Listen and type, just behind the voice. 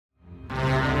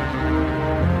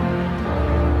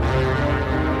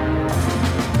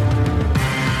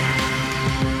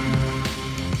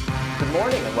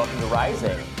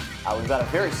We've got a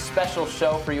very special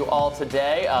show for you all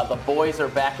today. The boys are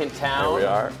back in town. Here we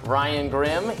are. Ryan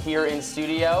Grimm here in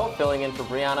studio, filling in for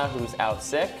Brianna, who's out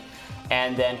sick.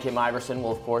 And then Kim Iverson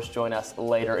will, of course, join us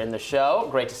later in the show.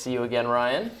 Great to see you again,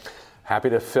 Ryan. Happy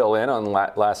to fill in on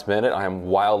last minute. I am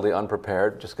wildly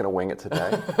unprepared. Just going to wing it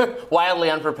today. Wildly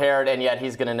unprepared, and yet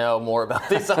he's going to know more about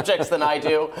these subjects than I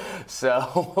do. So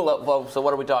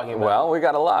what are we talking about? Well, we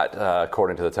got a lot,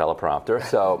 according to the teleprompter.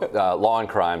 So Law and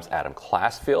Crime's Adam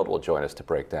Classfield will join us to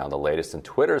break down the latest in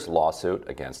Twitter's lawsuit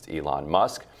against Elon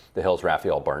Musk. The Hill's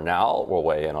Raphael Bernal will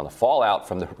weigh in on the fallout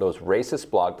from those racist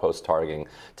blog posts targeting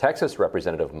Texas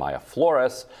Representative Mayra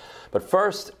Flores. But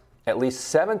first, at least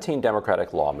 17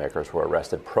 Democratic lawmakers were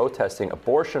arrested protesting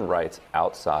abortion rights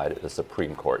outside the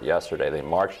Supreme Court yesterday. They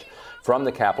marched from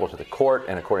the Capitol to the court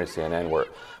and, according to CNN, were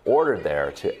ordered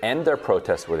there to end their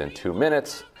protest within 2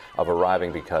 minutes of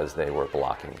arriving because they were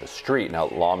blocking the street. Now,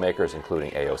 lawmakers including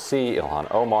AOC, Ilhan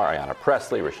Omar, Ayanna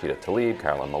Pressley, Rashida Tlaib,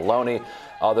 Carolyn Maloney,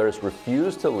 others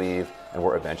refused to leave and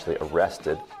were eventually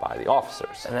arrested by the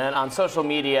officers. And then on social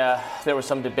media, there was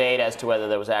some debate as to whether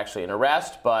there was actually an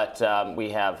arrest, but we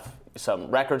have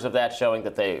some records of that showing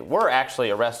that they were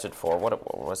actually arrested for what it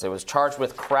was. It was charged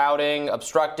with crowding,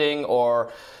 obstructing,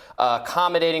 or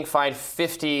accommodating, fined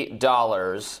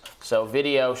 $50. So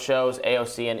video shows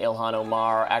AOC and Ilhan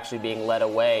Omar actually being led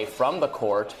away from the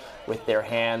court with their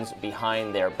hands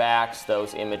behind their backs.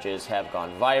 Those images have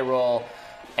gone viral.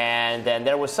 And then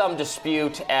there was some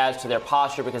dispute as to their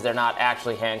posture because they're not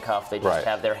actually handcuffed. They just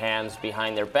have their hands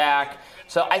behind their back.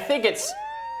 So I think it's,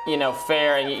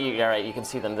 fair, and you're right, you can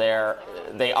see them there.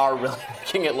 They are really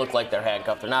making it look like they're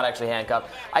handcuffed. They're not actually handcuffed.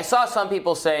 I saw some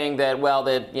people saying that,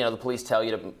 the police tell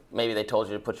you to, maybe they told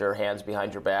you to put your hands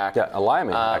behind your back. Yeah,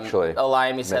 Alayami, actually.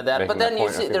 Alayami said that. But then you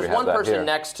see, there's one person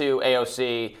next to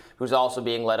AOC who's also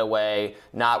being led away,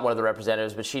 not one of the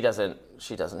representatives, but she doesn't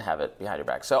have it behind her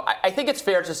back. So I think it's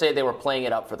fair to say they were playing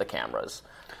it up for the cameras.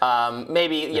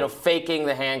 Maybe, faking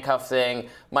the handcuff thing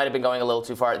might have been going a little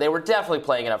too far. They were definitely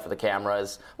playing it up for the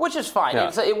cameras, which is fine.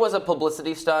 Yeah. It was a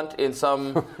publicity stunt in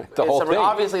some...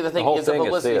 Obviously, the thing is a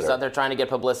publicity stunt. They're trying to get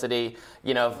publicity.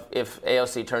 If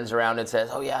AOC turns around and says,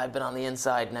 oh, yeah, I've been on the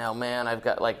inside now, man, I've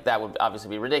got... that would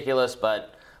obviously be ridiculous,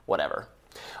 but whatever.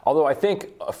 Although I think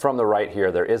from the right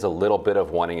here, there is a little bit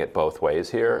of wanting it both ways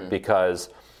here, because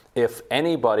if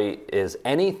anybody is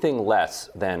anything less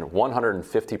than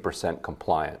 150%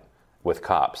 compliant with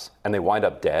cops and they wind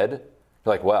up dead,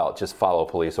 you're like, well, just follow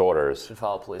police orders.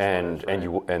 And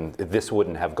this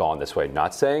wouldn't have gone this way.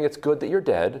 Not saying it's good that you're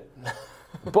dead,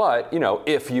 but,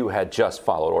 if you had just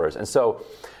followed orders. And so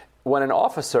when an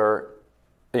officer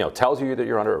tells you that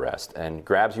you're under arrest and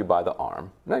grabs you by the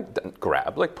arm,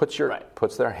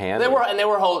 puts their hand. They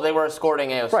were escorting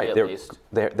AOC at least.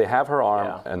 They have her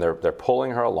arm and they're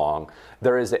pulling her along.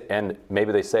 And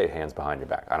maybe they say hands behind your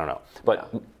back. I don't know, but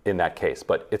in that case,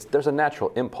 there's a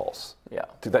natural impulse. Yeah.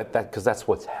 To that because that's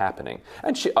what's happening.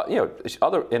 And she,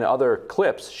 in other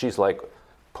clips, she's like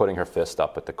putting her fist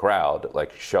up at the crowd,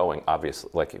 like showing obviously,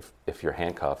 like if you're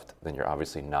handcuffed, then you're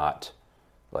obviously not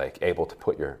able to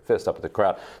put your fist up at the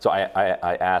crowd. So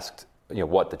I asked,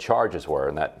 what the charges were,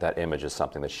 and that image is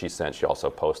something that she sent. She also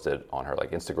posted on her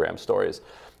Instagram stories.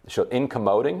 So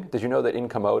incommoding. Did you know that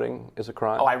incommoding is a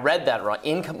crime? Oh, I read that wrong.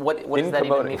 What does that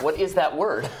even mean? What is that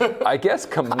word? I guess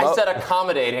I said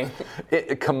accommodating.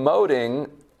 Commoding.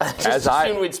 Just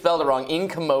assumed we'd spelled it wrong.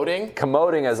 Incommoding.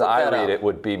 Commoding, as I read it,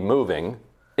 would be moving.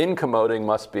 Incommoding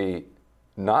must be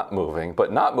not moving,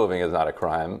 but not moving is not a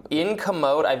crime.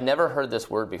 Incommode, I've never heard this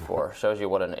word before. Shows you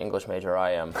what an English major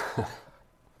I am.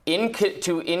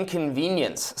 To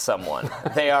inconvenience someone.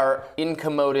 They are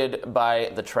incommoded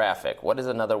by the traffic. What is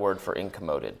another word for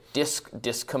incommoded?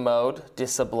 Discommode,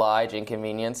 disoblige,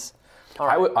 inconvenience.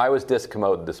 Right. I was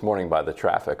discommoded this morning by the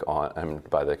traffic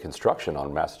by the construction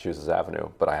on Massachusetts Avenue,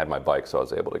 but I had my bike, so I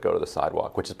was able to go to the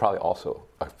sidewalk, which is probably also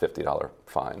a $50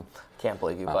 fine. Can't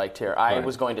believe you biked here. I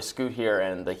was going to scoot here,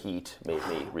 and the heat made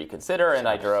me reconsider, and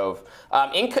I drove.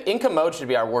 Incommode should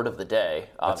be our word of the day,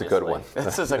 obviously. That's a good one.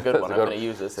 This is a good one. I'm going to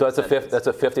use this. So that's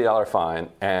a $50 fine,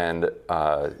 and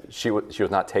she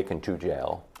was not taken to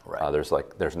jail. Right.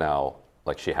 There's now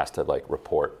she has to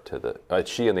report to the.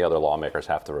 She and the other lawmakers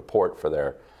have to report for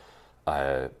their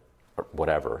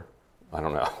whatever. I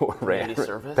don't know. Community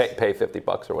service. Pay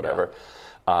 $50 or whatever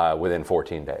within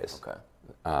 14 days. Okay.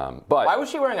 But why was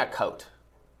she wearing a coat?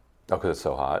 Oh, because it's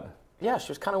so hot. Yeah,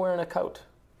 she was kind of wearing a coat.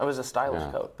 It was a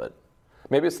stylish coat, but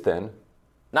maybe it's thin.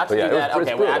 Not to do that.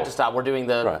 Okay, we have to stop. We're doing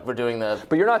the.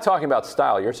 But you're not talking about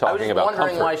style. You're talking about comfort. I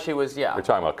was wondering why she was. Yeah. You're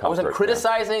talking about comfort. I wasn't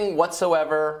criticizing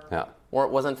whatsoever. Yeah.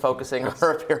 wasn't focusing on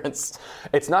her appearance.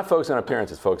 It's not focusing on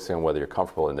appearance. It's focusing on whether you're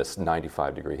comfortable in this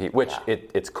 95-degree heat, which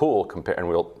it's cool compared, and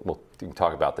we can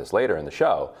talk about this later in the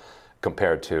show,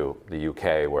 compared to the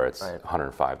UK where it's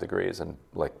 105 degrees and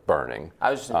like burning.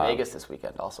 I was just in Vegas this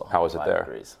weekend also. How was it there?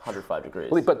 105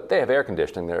 degrees. Well, but they have air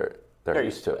conditioning. They're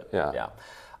used to it. Yeah.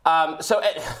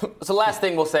 So last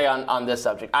thing we'll say on this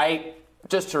subject.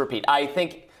 Just to repeat, I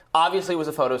think obviously it was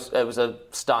a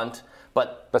stunt.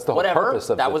 But that's the whole purpose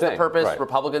of that was thing. The purpose. Right.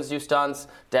 Republicans do stunts.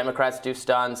 Democrats do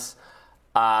stunts.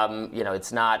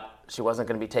 It's not. She wasn't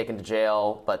going to be taken to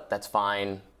jail, but that's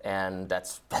fine, and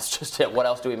that's just it. What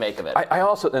else do we make of it? I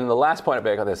also, and the last point I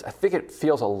make on this, I think it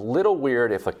feels a little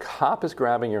weird if a cop is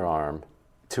grabbing your arm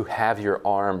to have your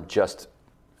arm just,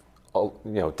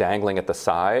 dangling at the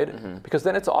side, because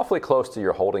then it's awfully close to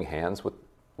your holding hands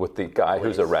with the guy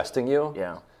who's arresting you.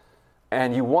 Yeah.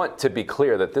 And you want to be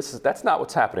clear that that's not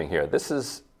what's happening here.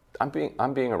 I'm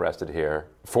being arrested here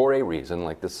for a reason.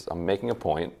 Like this, I'm making a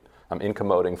point. I'm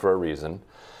incommoding for a reason.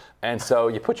 And so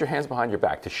you put your hands behind your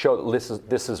back to show that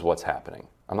this is what's happening.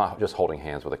 I'm not just holding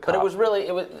hands with a cop.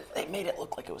 But they made it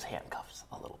look like it was handcuffs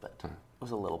a little bit. It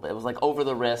was a little bit. It was like over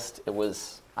the wrist. It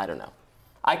was, I don't know.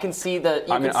 I can see the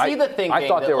thinking. I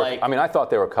thought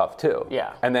they were cuffed too.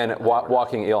 Yeah. And then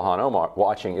watching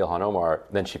Ilhan Omar,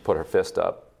 then she put her fist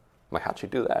up. I'm like, how'd she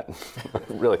do that?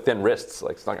 Really thin wrists.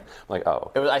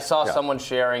 I saw someone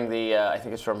sharing I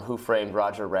think it's from Who Framed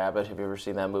Roger Rabbit. Have you ever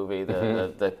seen that movie?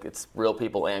 It's real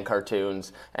people and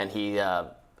cartoons. And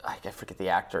I forget the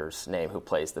actor's name who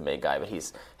plays the main guy, but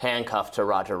he's handcuffed to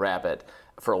Roger Rabbit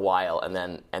for a while, and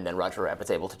then Roger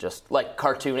Rabbit's able to just, like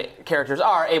cartoon characters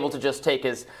are, able to just take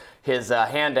his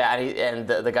hand out, and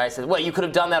the guy says, well, you could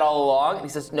have done that all along. And he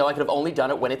says, no, I could have only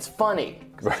done it when it's funny.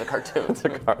 Because it's a cartoon. It's a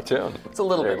cartoon. It's a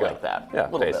little bit like that. Yeah,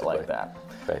 a little bit like that.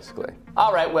 Basically.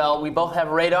 All right, well, we both have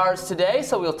radars today,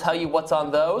 so we'll tell you what's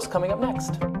on those coming up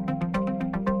next.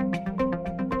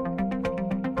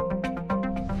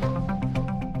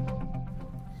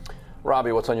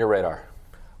 Robbie, what's on your radar?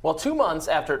 Well, 2 months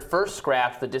after it first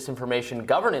scrapped the Disinformation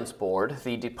Governance Board,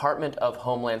 the Department of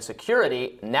Homeland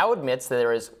Security now admits that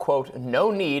there is, quote, no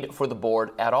need for the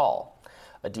board at all.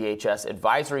 A DHS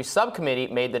advisory subcommittee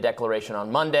made the declaration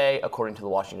on Monday, according to the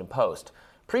Washington Post.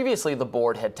 Previously, the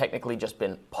board had technically just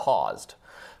been paused.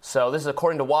 So this is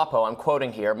according to WAPO. I'm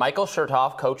quoting here. Michael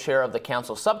Chertoff, co-chair of the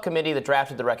council subcommittee that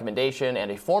drafted the recommendation and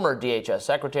a former DHS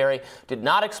secretary, did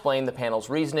not explain the panel's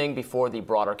reasoning before the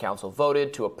broader council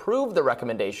voted to approve the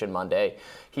recommendation Monday.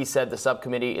 He said the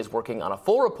subcommittee is working on a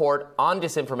full report on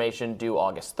disinformation due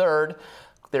August 3rd.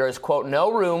 There is, quote,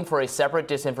 no room for a separate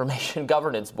disinformation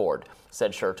governance board,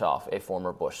 said Chertoff, a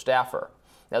former Bush staffer.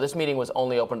 Now, this meeting was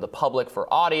only open to the public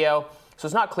for audio, so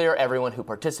it's not clear everyone who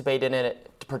participated in it.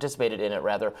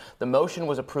 The motion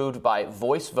was approved by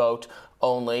voice vote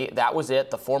only. That was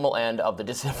it, the formal end of the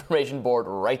disinformation board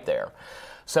right there.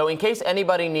 So in case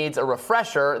anybody needs a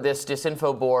refresher, this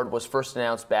Disinfo board was first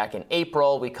announced back in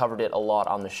April. We covered it a lot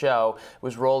on the show. It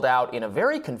was rolled out in a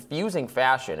very confusing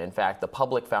fashion. In fact, the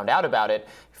public found out about it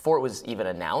before it was even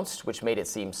announced, which made it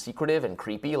seem secretive and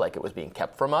creepy, like it was being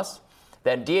kept from us.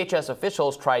 Then DHS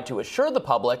officials tried to assure the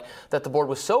public that the board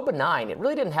was so benign it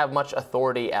really didn't have much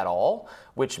authority at all,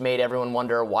 which made everyone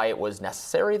wonder why it was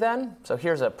necessary then. So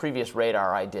here's a previous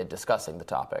radar I did discussing the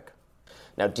topic.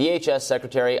 Now, DHS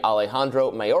Secretary Alejandro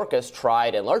Mayorkas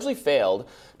tried and largely failed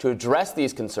to address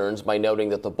these concerns by noting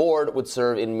that the board would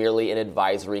serve in merely an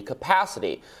advisory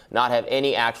capacity, not have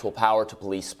any actual power to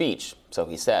police speech, so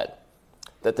he said.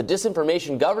 That the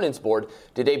Disinformation Governance Board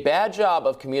did a bad job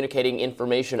of communicating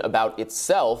information about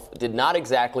itself did not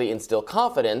exactly instill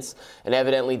confidence, and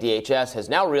evidently DHS has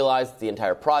now realized that the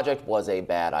entire project was a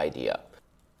bad idea.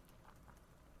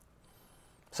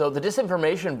 So the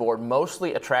Disinformation Board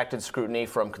mostly attracted scrutiny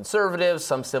from conservatives,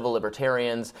 some civil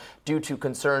libertarians, due to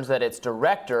concerns that its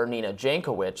director, Nina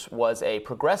Jankowicz, was a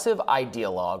progressive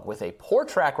ideologue with a poor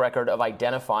track record of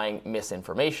identifying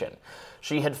misinformation.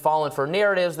 She had fallen for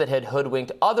narratives that had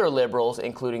hoodwinked other liberals,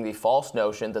 including the false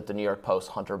notion that the New York Post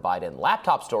Hunter Biden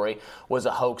laptop story was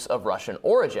a hoax of Russian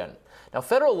origin. Now,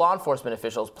 federal law enforcement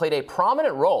officials played a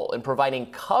prominent role in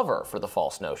providing cover for the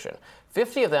false notion.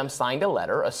 50 of them signed a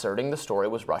letter asserting the story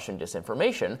was Russian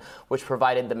disinformation, which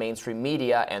provided the mainstream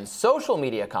media and social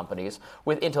media companies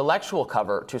with intellectual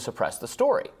cover to suppress the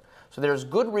story. So there's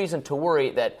good reason to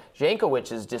worry that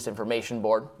Jankowicz's disinformation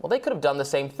board, well, they could have done the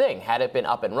same thing had it been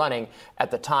up and running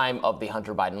at the time of the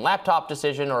Hunter Biden laptop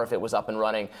decision, or if it was up and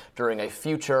running during a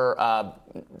future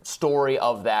story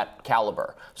of that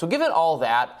caliber. So given all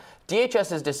that,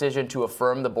 DHS's decision to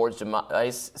affirm the board's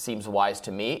demise seems wise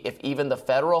to me. If even the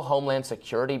federal Homeland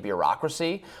Security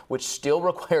bureaucracy, which still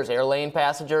requires airline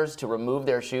passengers to remove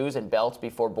their shoes and belts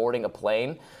before boarding a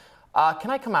plane.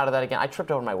 Can I come out of that again? I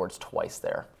tripped over my words twice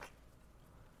there.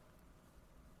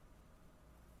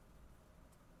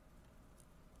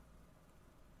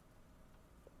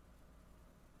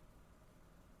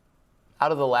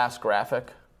 Out of the last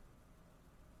graphic.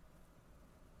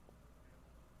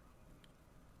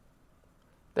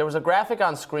 There was a graphic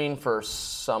on screen for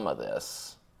some of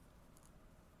this.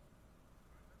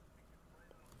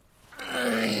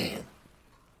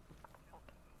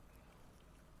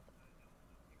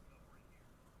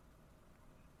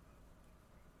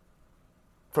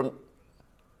 From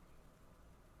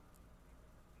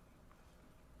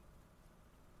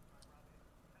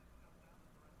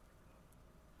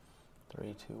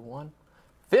 3, 2, 1.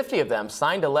 50 of them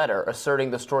signed a letter asserting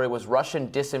the story was Russian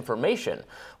disinformation,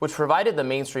 which provided the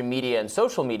mainstream media and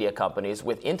social media companies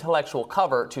with intellectual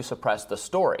cover to suppress the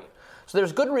story. So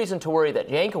there's good reason to worry that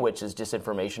Yankowicz's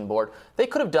disinformation board, they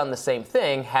could have done the same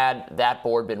thing had that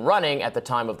board been running at the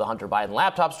time of the Hunter Biden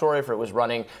laptop story, if it was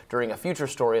running during a future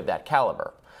story of that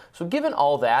caliber. So given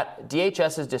all that,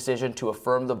 DHS's decision to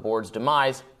affirm the board's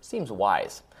demise seems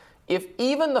wise. If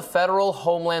even the federal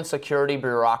Homeland Security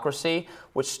bureaucracy,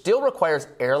 which still requires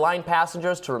airline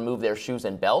passengers to remove their shoes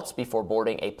and belts before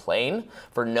boarding a plane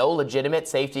for no legitimate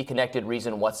safety-connected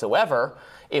reason whatsoever,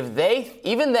 if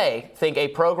even they think a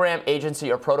program,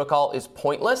 agency, or protocol is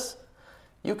pointless,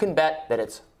 you can bet that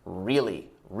it's really,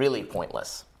 really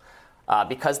pointless.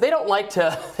 Because they don't like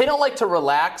to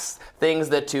relax things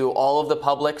that to all of the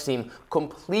public seem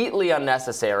completely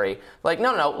unnecessary. Like,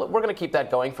 no, we're going to keep that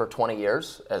going for 20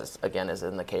 years, as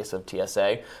in the case of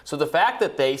TSA. So the fact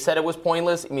that they said it was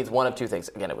pointless means one of two things.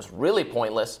 Again, it was really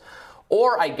pointless,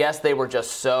 or I guess they were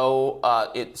just so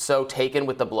taken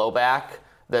with the blowback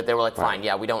that they were like, fine,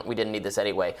 yeah, we didn't need this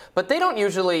anyway. But they don't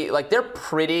usually, they're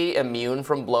pretty immune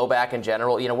from blowback in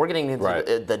general. You know, we're getting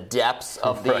into the depths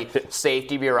of the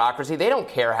safety bureaucracy. They don't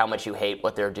care how much you hate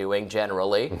what they're doing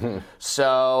generally. Mm-hmm.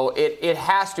 So it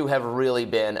has to have really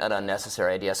been an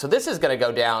unnecessary idea. So this is going to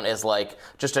go down as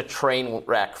just a train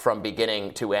wreck from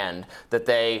beginning to end, that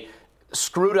they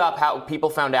screwed up how people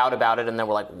found out about it and then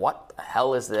were like, what the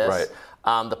hell is this?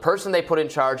 Right. The person they put in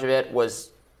charge of it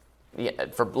was,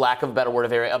 for lack of a better word, a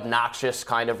very obnoxious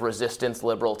kind of resistance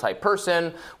liberal type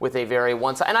person with a very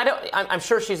one-sided. And I'm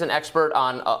sure she's an expert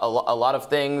on a lot of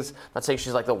things. I'm not saying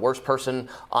she's the worst person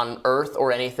on earth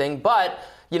or anything, but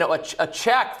a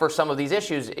check for some of these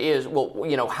issues is,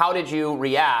 how did you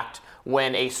react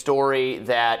when a story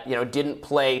that didn't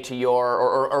play to your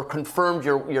or confirmed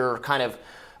your kind of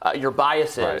your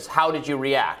biases? Right. How did you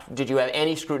react? Did you have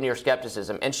any scrutiny or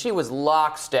skepticism? And she was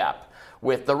lockstep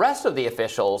with the rest of the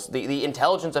officials, the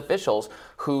intelligence officials,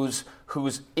 whose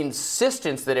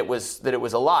insistence that it was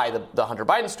a lie, the Hunter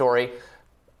Biden story,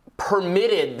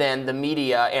 permitted then the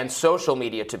media and social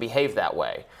media to behave that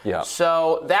way. Yeah.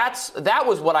 So that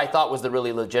was what I thought was the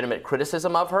really legitimate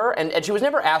criticism of her, and she was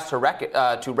never asked to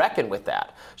reckon with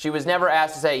that. She was never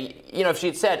asked to say, if she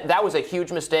had said that was a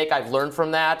huge mistake, I've learned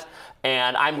from that,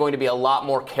 and I'm going to be a lot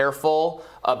more careful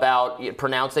about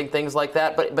pronouncing things like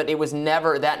that. But it was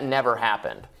that never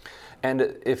happened.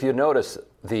 And if you notice,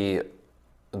 the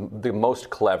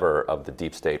most clever of the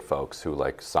deep state folks who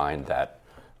signed that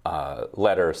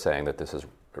letter saying that this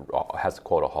has to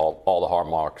quote all the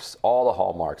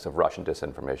hallmarks of Russian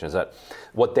disinformation, is that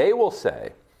what they will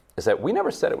say is that we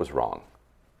never said it was wrong,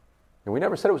 and we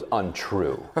never said it was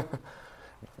untrue.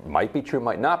 Might be true,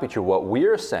 might not be true. What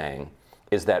we're saying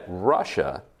is that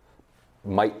Russia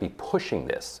might be pushing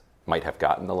this, might have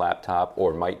gotten the laptop,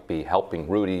 or might be helping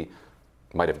Rudy,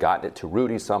 might have gotten it to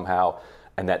Rudy somehow,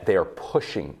 and that they are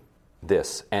pushing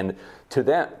this. And to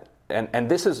them, and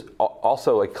this is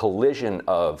also a collision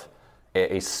of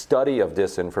a study of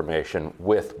disinformation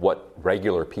with what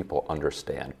regular people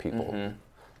understand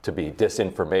to be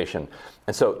disinformation.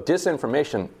 And so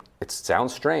disinformation, it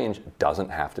sounds strange, doesn't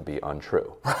have to be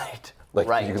untrue. Right. You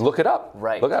can look it up.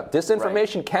 Right. Look it up.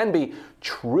 Disinformation can be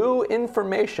true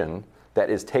information that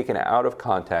is taken out of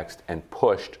context and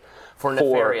pushed for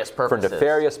nefarious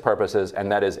purposes, and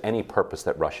that is any purpose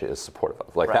that Russia is supportive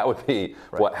of. That would be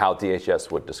how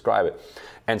DHS would describe it.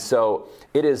 And so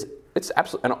it's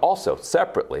absolutely, and also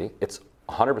separately, it's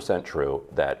 100% true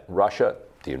that Russia,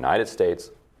 the United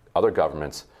States, other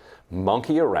governments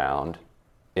monkey around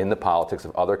in the politics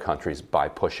of other countries by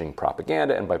pushing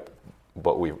propaganda and by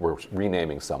what we're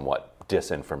renaming somewhat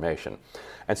disinformation.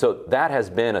 And so that has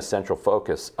been a central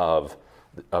focus of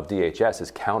of DHS is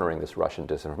countering this Russian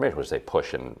disinformation, which they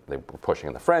were pushing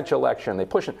in the French election. They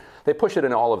push it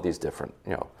in all of these different,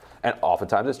 and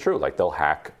oftentimes it's true. Like they'll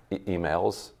hack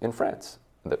emails in France.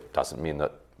 That doesn't mean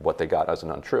that what they got isn't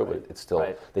untrue, but it's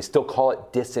still they still call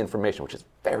it disinformation, which is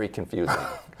very confusing.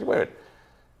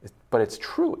 But it's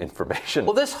true information.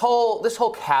 Well, this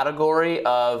whole category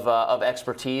of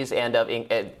expertise and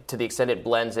to the extent it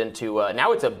blends into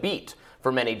now it's a beat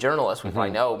for many journalists. I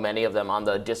know many of them on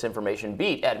the disinformation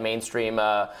beat at mainstream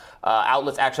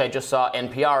outlets. Actually, I just saw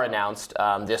NPR announced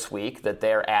this week that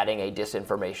they're adding a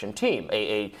disinformation team,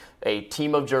 a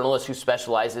team of journalists who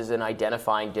specializes in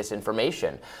identifying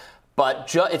disinformation.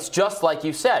 But it's just like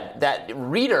you said, that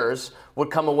readers would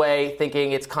come away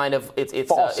thinking it's kind of it's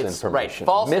false information. Right,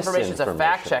 false information. It's a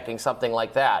fact checking, something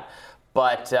like that.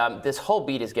 But this whole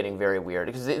beat is getting very weird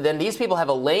because then these people have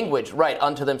a language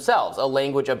unto themselves, a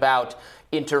language about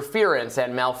interference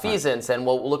and malfeasance and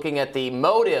looking at the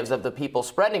motives of the people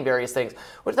spreading various things,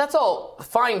 which that's all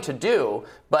fine to do,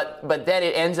 but then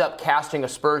it ends up casting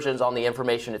aspersions on the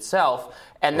information itself.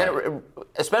 And then,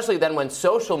 especially then when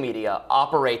social media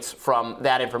operates from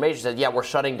that information, says, we're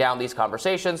shutting down these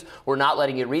conversations, we're not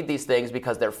letting you read these things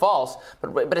because they're false.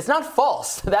 But it's not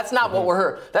false. That's not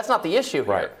that's not the issue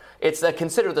here. Right. It's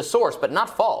consider the source, but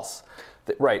not false.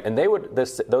 Right, and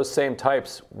those same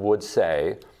types would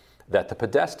say that the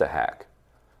Podesta hack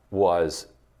was,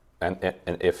 and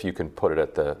if you can put it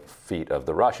at the feet of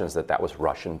the Russians, that was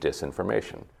Russian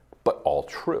disinformation. But all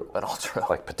true.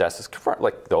 Like Podesta's confirmed.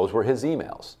 Like those were his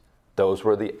emails. Those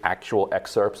were the actual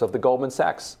excerpts of the Goldman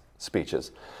Sachs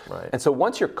speeches. Right. And so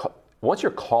once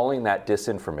you're calling that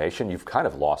disinformation, you've kind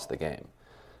of lost the game,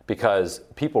 because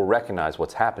people recognize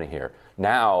what's happening here.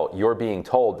 Now you're being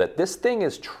told that this thing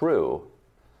is true,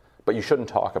 but you shouldn't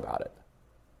talk about it.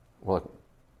 Well,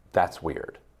 that's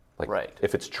weird. Like,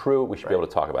 if it's true, we should be able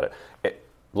to talk about it.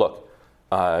 Look.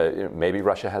 Maybe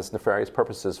Russia has nefarious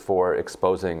purposes for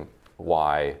exposing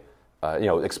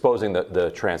exposing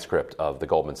the transcript of the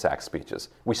Goldman Sachs speeches.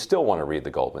 We still want to read the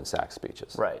Goldman Sachs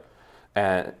speeches. Right.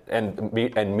 And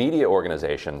media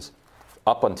organizations,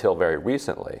 up until very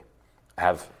recently,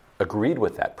 have agreed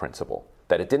with that principle,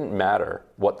 that it didn't matter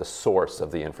what the source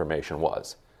of the information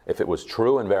was. If it was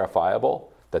true and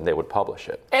verifiable, then they would publish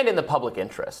it. And in the public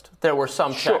interest. There were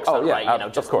some checks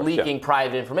on, just leaking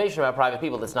private information about private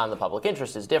people that's not in the public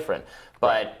interest is different.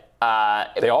 But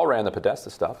they all ran the Podesta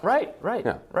stuff. Right.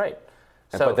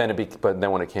 But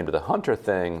then when it came to the Hunter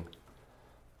thing,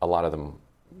 a lot of them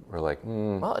were like,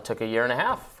 Well, it took a year and a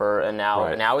half and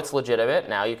now it's legitimate.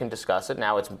 Now you can discuss it.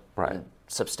 Now it's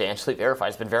substantially verified.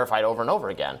 It's been verified over and over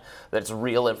again that it's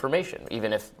real information,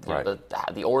 even if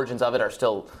the origins of it are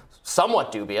still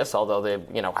somewhat dubious, although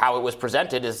how it was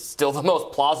presented is still the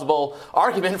most plausible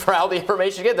argument for how the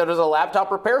information gets. There was a laptop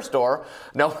repair store.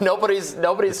 Nobody's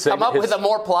come up with a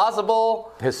more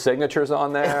plausible. His signature's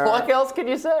on there. What else can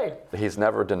you say? He's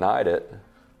never denied it.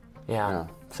 Yeah.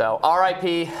 So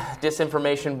R.I.P.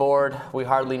 Disinformation Board. We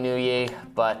hardly knew ye,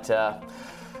 but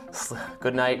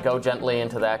good night. Go gently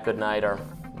into that good night or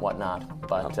whatnot.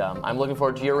 But I'm looking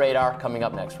forward to your radar coming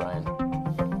up next, Ryan.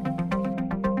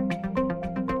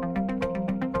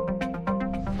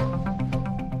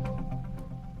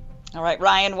 All right,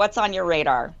 Ryan, what's on your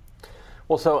radar?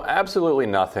 Well, so absolutely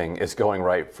nothing is going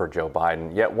right for Joe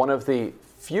Biden, yet one of the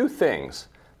few things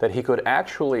that he could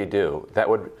actually do that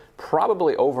would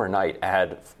probably overnight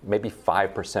add maybe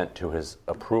 5% to his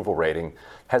approval rating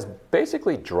has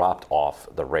basically dropped off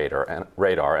the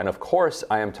radar. And of course,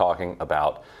 I am talking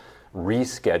about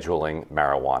rescheduling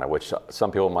marijuana, which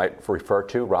some people might refer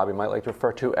to, Robbie might like to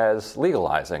refer to as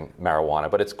legalizing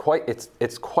marijuana, but it's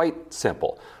quite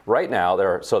simple. Right now,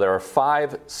 there are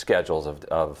 5 schedules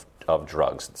of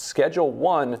drugs. Schedule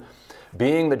 1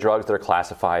 being the drugs that are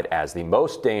classified as the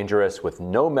most dangerous with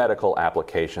no medical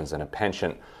applications and a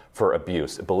penchant for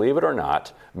abuse. Believe it or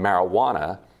not,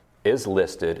 marijuana is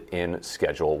listed in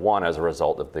Schedule 1 as a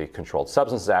result of the Controlled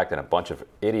Substances Act and a bunch of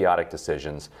idiotic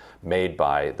decisions made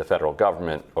by the federal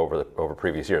government over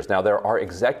previous years. Now, there are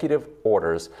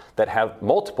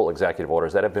multiple executive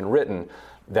orders that have been written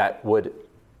that would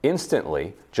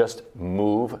instantly just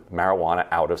move marijuana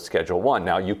out of Schedule 1.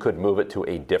 Now, you could move it to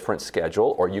a different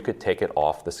schedule, or you could take it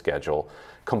off the schedule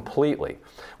completely.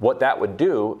 What that would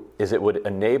do is it would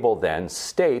enable then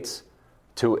states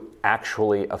to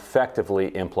actually effectively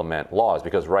implement laws,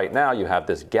 because right now you have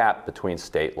this gap between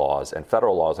state laws and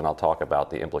federal laws, and I'll talk about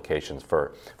the implications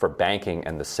for banking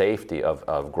and the safety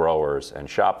of growers and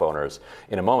shop owners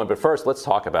in a moment. But first, let's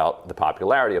talk about the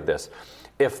popularity of this.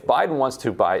 If Biden wants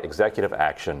to, by executive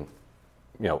action,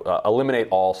 eliminate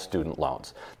all student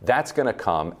loans. That's going to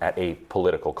come at a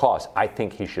political cost. I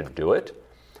think he should do it,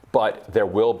 but there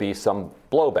will be some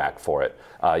blowback for it.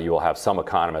 You will have some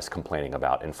economists complaining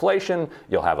about inflation.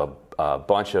 You'll have a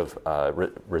bunch of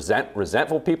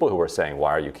resentful people who are saying,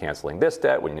 why are you canceling this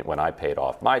debt when I paid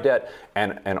off my debt,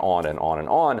 and on and on and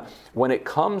on. When it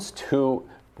comes to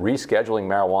rescheduling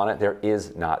marijuana, there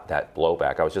is not that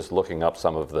blowback. I was just looking up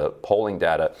some of the polling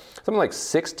data. Something like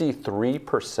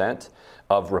 63%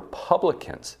 of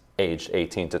Republicans aged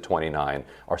 18 to 29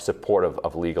 are supportive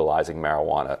of legalizing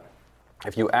marijuana.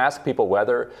 If you ask people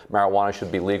whether marijuana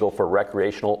should be legal for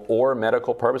recreational or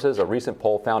medical purposes, a recent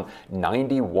poll found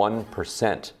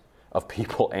 91% of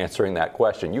people answering that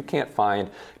question. You can't find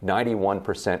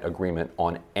 91% agreement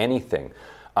on anything.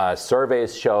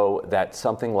 Surveys show that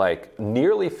something like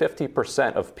nearly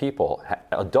 50% of people,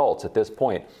 adults at this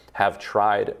point, have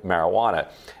tried marijuana.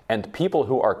 And people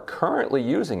who are currently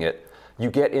using it, you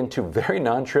get into very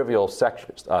non-trivial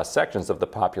sections of the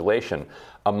population.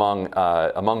 Among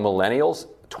millennials,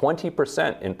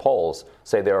 20% in polls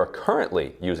say they are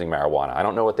currently using marijuana. I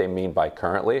don't know what they mean by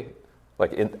currently,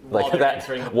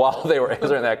 while they were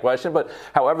answering that question, but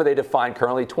however they define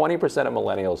currently, 20% of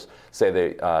millennials say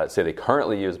they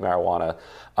currently use marijuana.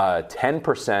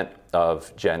 10%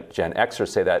 of Gen Xers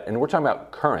say that, and we're talking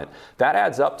about current. That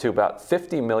adds up to about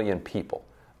 50 million people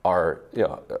are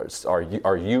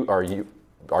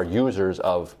users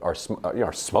of are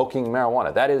smoking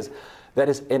marijuana. That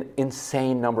is an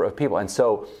insane number of people, and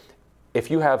so if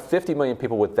you have 50 million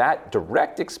people with that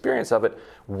direct experience of it,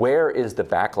 where is the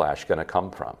backlash going to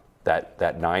come from? That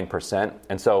 9%.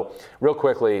 And so real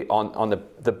quickly on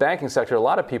the banking sector, a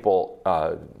lot of people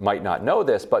might not know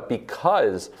this, but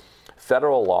because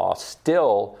federal law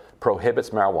still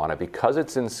prohibits marijuana, because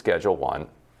it's in Schedule 1,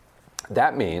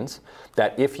 that means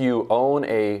that if you own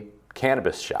a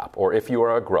cannabis shop, or if you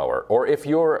are a grower, or if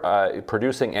you're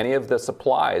producing any of the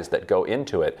supplies that go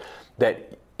into it,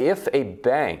 that if a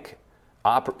bank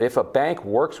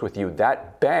works with you,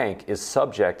 that bank is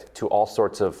subject to all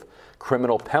sorts of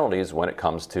criminal penalties when it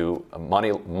comes to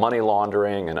money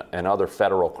laundering and other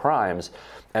federal crimes.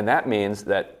 And that means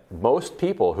that most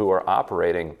people who are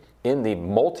operating in the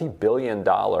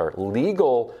multi-billion-dollar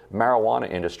legal marijuana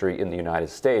industry in the United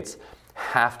States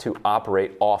have to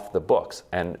operate off the books,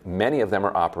 and many of them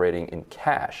are operating in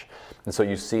cash. And so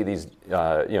you see these,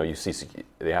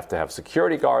 they have to have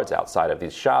security guards outside of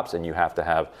these shops, and you have to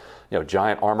have,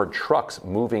 giant armored trucks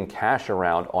moving cash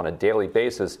around on a daily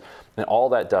basis. And all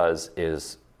that does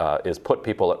is put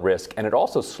people at risk, and it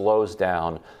also slows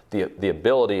down the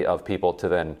ability of people to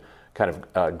then kind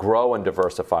of grow and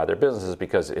diversify their businesses,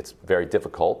 because it's very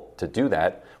difficult to do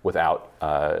that without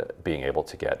being able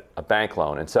to get a bank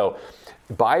loan. And so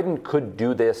Biden could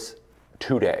do this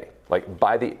today. Like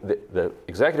by the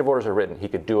executive orders are written, he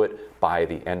could do it by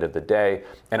the end of the day.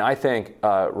 And I think,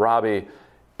 Robbie,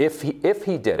 if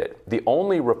he did it, the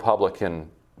only Republican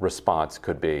response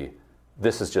could be,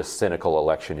 this is just cynical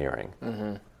electioneering.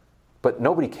 Mm-hmm. But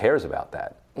nobody cares about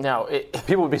that. No,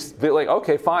 people would be like,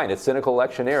 okay, fine, it's cynical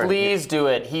electioneering. Please do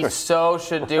it. He so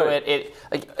should do it.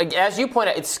 As you point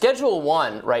out, it's Schedule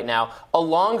 1 right now,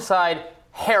 alongside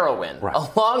heroin,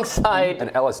 alongside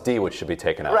and LSD, which should be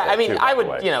taken out. Right. I mean, too,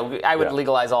 I would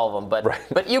legalize all of them,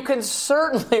 but you can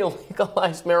certainly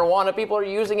legalize marijuana. People are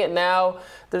using it now.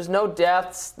 There's no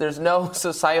deaths. There's no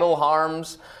societal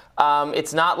harms.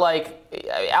 It's not like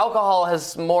alcohol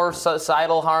has more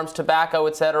societal harms, tobacco,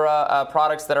 et cetera,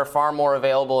 products that are far more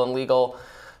available and legal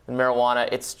than marijuana.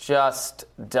 It's just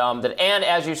dumb. And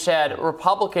as you said,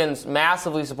 Republicans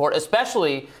massively support,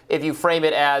 especially if you frame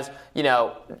it as,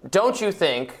 don't you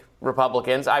think,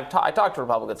 Republicans, I talk to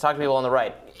Republicans, talk to people on the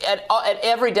right, at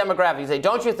every demographic, you say,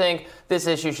 don't you think this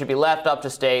issue should be left up to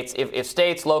states? If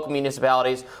states, local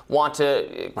municipalities want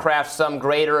to craft some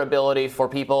greater ability for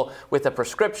people with a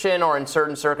prescription or in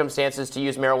certain circumstances to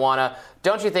use marijuana,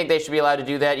 don't you think they should be allowed to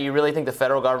do that? You really think the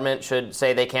federal government should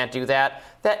say they can't do that?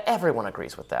 That everyone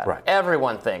agrees with that. Right.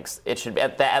 Everyone thinks it should be,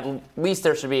 at least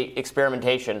there should be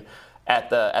experimentation at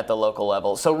the local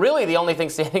level. So really the only thing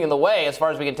standing in the way, as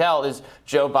far as we can tell, is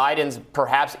Joe Biden's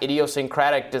perhaps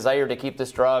idiosyncratic desire to keep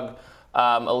this drug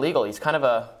illegal. He's kind of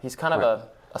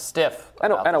a stiff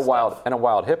and a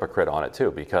wild hypocrite on it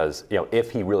too, because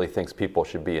if he really thinks people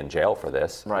should be in jail for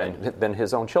this, then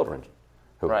his own children.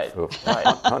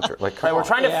 Hunter. We're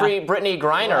trying to free Brittany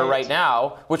Griner right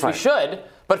now, which we should,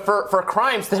 but for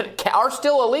crimes that are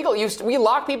still illegal. We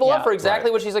lock people up for exactly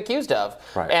what she's accused of,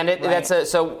 and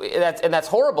that's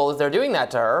horrible that they're doing that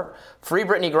to her. Free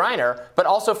Brittany Griner, but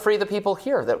also free the people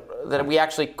here that we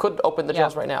actually could open the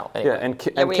jails right now. Anyway. And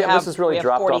Kim, this has really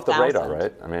dropped off the radar,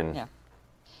 right? I mean.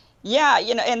 Yeah,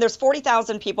 and there's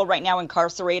 40,000 people right now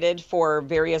incarcerated for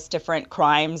various different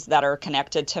crimes that are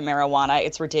connected to marijuana.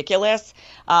 It's ridiculous.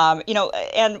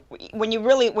 And when you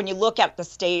look at the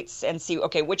states and see,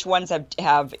 okay, which ones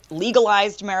have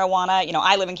legalized marijuana?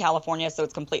 I live in California, so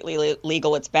it's completely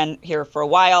legal. It's been here for a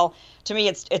while. To me,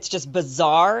 it's just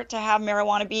bizarre to have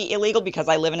marijuana be illegal because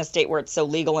I live in a state where it's so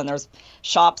legal and there's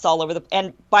shops all over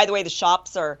and by the way, the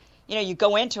shops are, you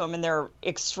go into them and they're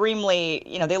extremely,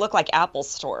 they look like Apple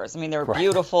stores. I mean, they're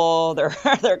beautiful,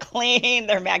 they're clean,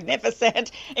 they're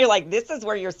magnificent. You're like, this is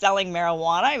where you're selling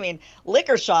marijuana. I mean,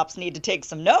 liquor shops need to take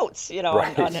some notes,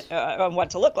 on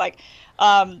what to look like.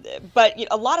 But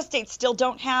a lot of states still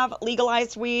don't have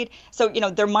legalized weed. So,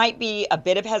 there might be a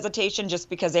bit of hesitation just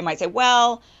because they might say,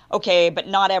 well, okay, but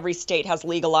not every state has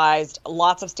legalized.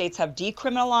 Lots of states have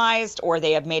decriminalized or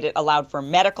they have made it allowed for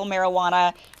medical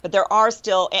marijuana. But there are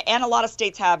still, and a lot of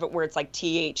states have it where it's like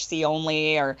THC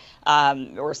only or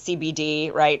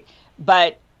CBD, right?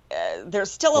 But there's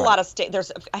still a lot of states.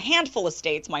 There's a handful of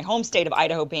states, my home state of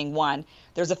Idaho being one.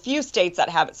 There's a few states that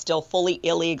have it still fully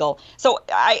illegal. So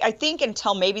I think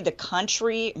until maybe the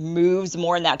country moves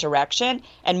more in that direction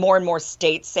and more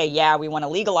states say, yeah, we want to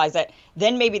legalize it,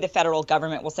 then maybe the federal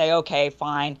government will say, okay,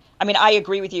 fine. I mean, I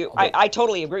agree with you. I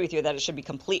totally agree with you that it should be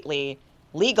completely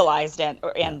legalized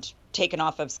and taken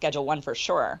off of Schedule 1 for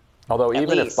sure. Although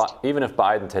even if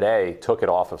Biden today took it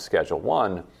off of Schedule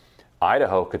 1,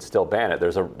 Idaho could still ban it.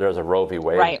 There's a Roe v.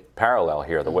 Wade parallel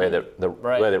here. The way that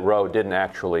way that Roe didn't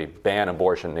actually ban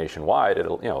abortion nationwide,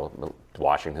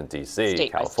 Washington D.C.,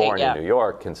 California, New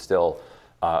York can still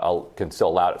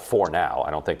allow it for now. I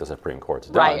don't think the Supreme Court's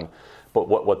done. Right. But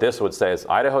what this would say is,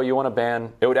 Idaho, you want to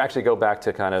ban? It would actually go back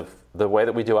to kind of the way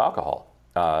that we do alcohol.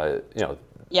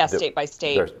 State by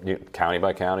state. There's county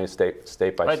by county, state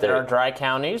by state. There are dry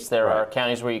counties. There are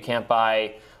counties where you can't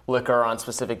buy liquor on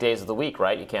specific days of the week,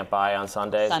 right? You can't buy on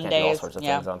Sundays. You can't do all sorts of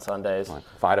things on Sundays.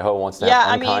 If Idaho wants to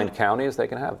have unkind counties, they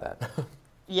can have that.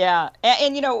 Yeah.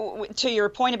 And, to your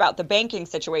point about the banking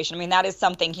situation, I mean, that is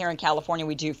something here in California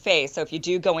we do face. So if you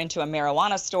do go into a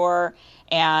marijuana store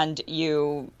and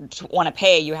you want to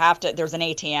pay, there's an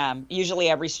ATM. Usually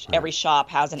every shop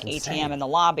has an ATM in the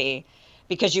lobby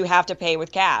because you have to pay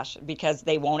with cash because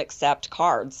they won't accept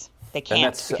cards. They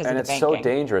can't because of the banking. And it's so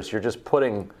dangerous. You're just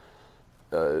putting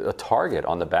a target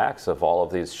on the backs of all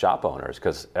of these shop owners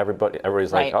because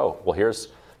everybody's like, oh, well, here's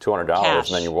 $200, and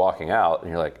then you're walking out and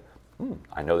you're like,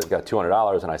 I know they've got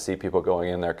 $200, and I see people going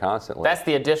in there constantly. That's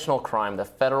the additional crime, the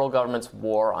federal government's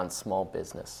war on small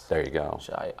business. There you go. Which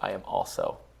I am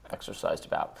also exercised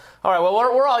about. All right, well,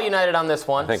 we're all united on this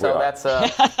one. I think so we are.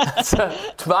 that's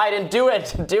Biden, do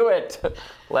it.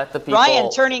 Let the people.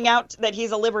 Ryan turning out that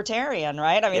he's a libertarian,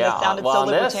 right? I mean, that sounded so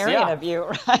libertarian of you,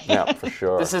 right? Yeah, for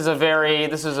sure. This is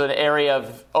an area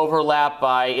of overlap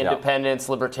by independents,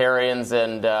 libertarians,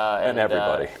 and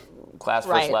everybody. Class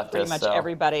versus leftists. Pretty much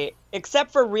everybody,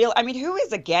 except for who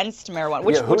is against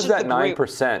marijuana? Who's that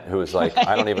 9% who is like,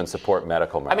 I don't even support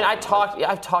medical marijuana? I mean,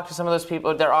 I've talked to some of those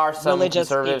people. There are some religious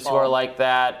conservatives people who are like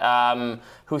that,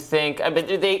 who think,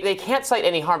 they can't cite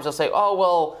any harms. They'll say, oh,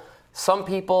 well, some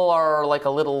people are like a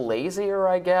little lazier,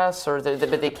 I guess, or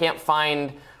they can't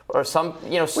find, or some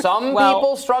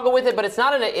people struggle with it, but it's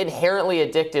not an inherently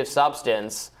addictive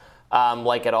substance.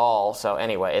 At all. So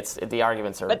anyway, the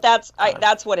arguments are. But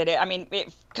that's what it is. I mean,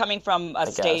 coming from a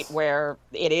state where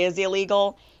it is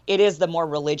illegal, it is the more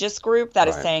religious group that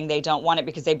is saying they don't want it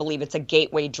because they believe it's a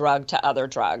gateway drug to other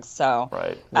drugs. So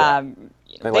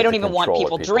they don't even want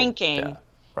people drinking. Yeah.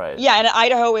 Right. Yeah, and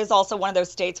Idaho is also one of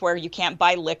those states where you can't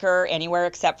buy liquor anywhere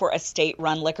except for a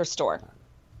state-run liquor store.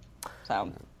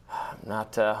 So.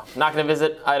 Not going to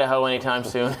visit Idaho anytime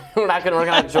soon. We're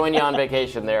going to join you on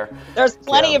vacation there. There's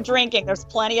plenty of drinking. There's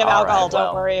plenty of alcohol.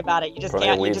 Don't worry about it. You just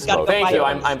can't. You just got to. Thank you.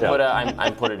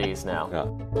 I'm put at ease now. Yeah.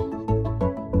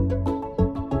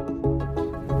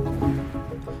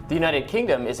 The United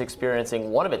Kingdom is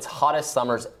experiencing one of its hottest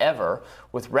summers ever,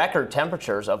 with record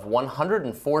temperatures of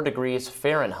 104 degrees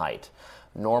Fahrenheit.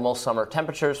 Normal summer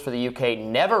temperatures for the UK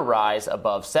never rise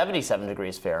above 77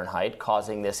 degrees Fahrenheit,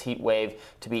 causing this heat wave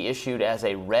to be issued as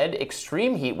a red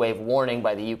extreme heat wave warning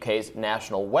by the UK's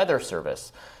National Weather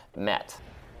Service, Met.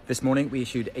 This morning, we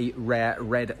issued a rare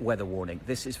red weather warning.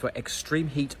 This is for extreme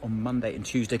heat on Monday and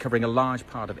Tuesday, covering a large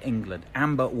part of England.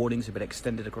 Amber warnings have been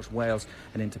extended across Wales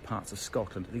and into parts of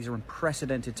Scotland. These are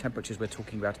unprecedented temperatures. We're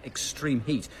talking about extreme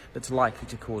heat that's likely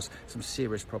to cause some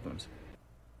serious problems.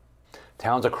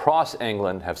 Towns across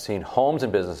England have seen homes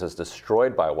and businesses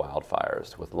destroyed by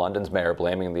wildfires, with London's mayor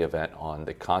blaming the event on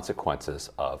the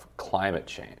consequences of climate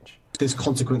change. This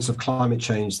consequence of climate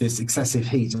change, this excessive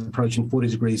heat approaching 40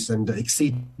 degrees and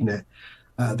exceeding it,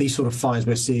 these sort of fires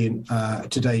we're seeing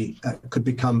today could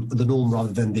become the norm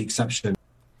rather than the exception.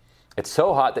 It's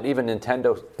so hot that even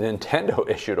Nintendo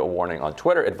issued a warning on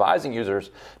Twitter advising users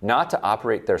not to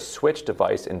operate their Switch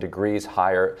device in degrees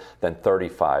higher than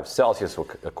 35 Celsius,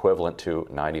 equivalent to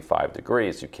 95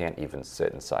 degrees. You can't even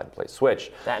sit inside and play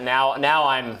Switch. That now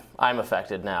I'm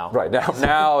affected now. Right,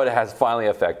 now it has finally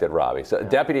affected Robbie. So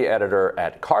Deputy Editor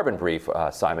at Carbon Brief,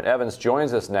 Simon Evans,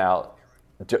 joins us now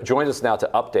to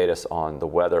update us on the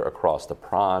weather across the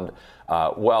pond.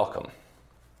 Welcome.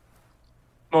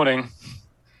 Morning.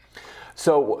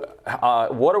 So,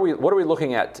 what are we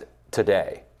looking at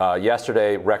today?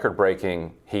 Yesterday,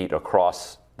 record-breaking heat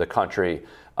across the country.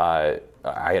 I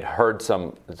had heard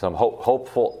some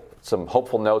hopeful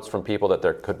notes from people that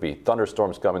there could be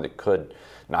thunderstorms coming that could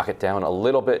knock it down a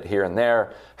little bit here and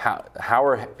there. How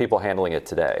are people handling it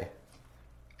today?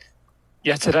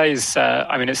 Yeah, today's.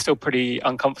 It's still pretty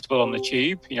uncomfortable on the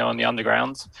tube, on the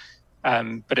underground.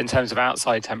 But in terms of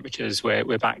outside temperatures,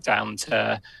 we're back down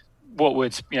to what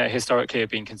would historically have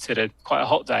been considered quite a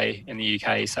hot day in the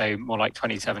UK, so more like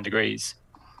 27 degrees,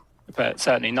 but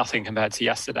certainly nothing compared to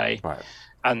yesterday. Right.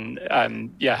 And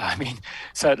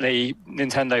certainly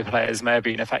Nintendo players may have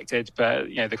been affected, but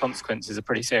the consequences are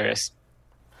pretty serious.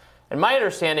 And my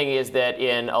understanding is that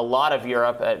in a lot of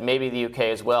Europe, maybe the UK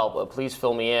as well, but please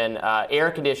fill me in,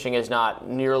 air conditioning is not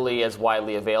nearly as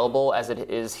widely available as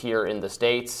it is here in the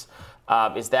States.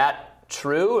 Is that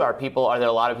true? Are there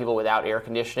a lot of people without air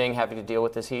conditioning having to deal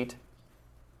with this heat?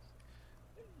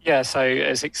 Yeah, so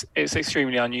it's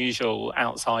extremely unusual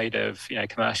outside of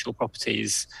commercial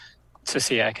properties to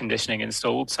see air conditioning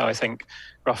installed. So I think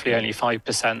roughly only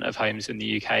 5% of homes in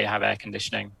the UK have air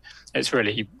conditioning. It's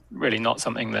really not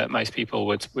something that most people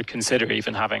would consider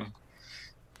even having.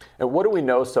 And what do we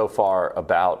know so far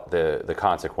about the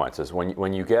consequences?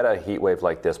 When you get a heat wave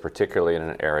like this, particularly in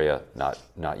an area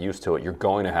not used to it, you're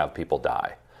going to have people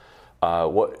die.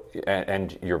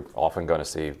 And you're often going to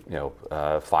see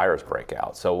fires break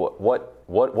out. So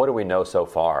what do we know so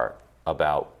far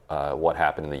about what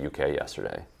happened in the UK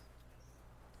yesterday?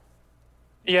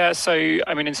 Yeah, so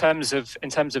in terms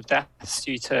of deaths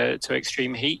due to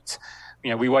extreme heat,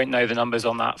 we won't know the numbers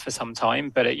on that for some time,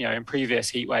 but in previous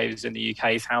heat waves in the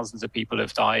UK, thousands of people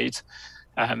have died,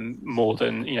 more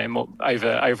than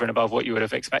over and above what you would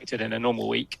have expected in a normal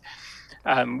week.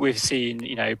 We've seen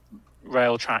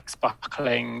rail tracks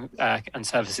buckling and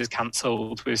services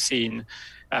cancelled. We've seen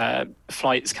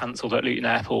flights cancelled at Luton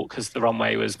Airport because the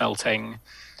runway was melting.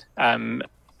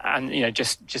 And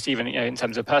just even in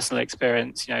terms of personal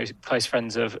experience, close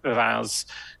friends of ours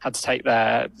had to take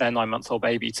their 9-month-old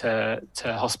baby to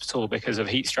hospital because of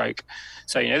heat stroke.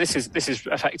 So this is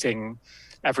affecting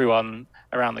everyone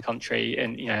around the country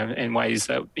in ways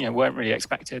that weren't really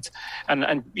expected. And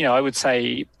I would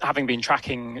say, having been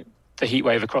tracking the heat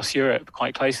wave across Europe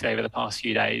quite closely over the past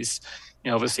few days,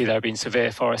 obviously there have been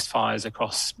severe forest fires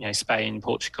across Spain,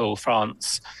 Portugal,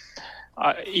 France.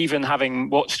 Even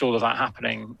having watched all of that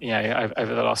happening,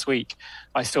 over the last week,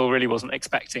 I still really wasn't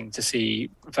expecting to see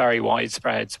very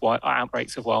widespread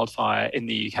outbreaks of wildfire in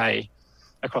the UK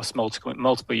across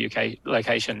multiple UK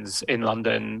locations in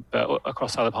London, but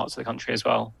across other parts of the country as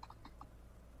well.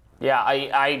 Yeah,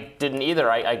 I didn't either.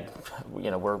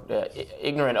 We're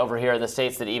ignorant over here in the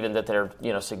States that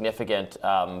there's significant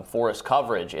forest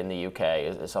coverage in the UK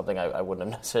is something I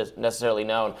wouldn't have necessarily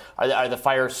known. Are the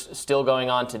fires still going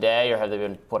on today, or have they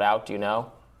been put out? Do you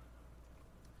know?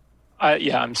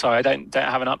 Yeah, I'm sorry, I don't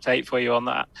have an update for you on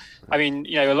that.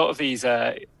 A lot of these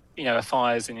are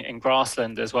fires in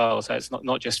grassland as well, so it's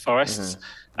not just forests.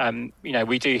 Mm-hmm.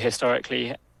 We do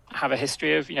historically have a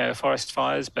history of forest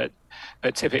fires, but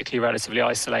typically relatively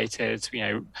isolated,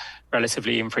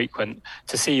 relatively infrequent.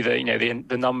 To see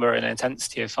the number and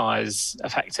intensity of fires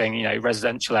affecting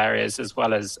residential areas as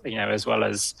well as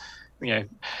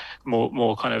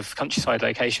more kind of countryside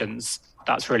locations,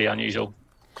 that's really unusual.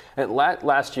 And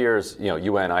last year's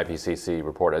UN IPCC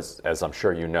report, as I'm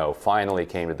sure you know, finally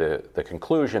came to the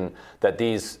conclusion that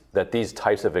these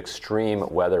types of extreme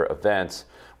weather events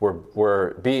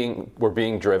were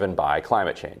being driven by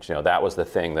climate change. That was the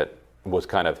thing that was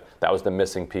that was the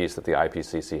missing piece that the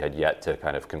IPCC had yet to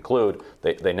kind of conclude.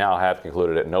 They now have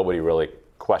concluded it. Nobody really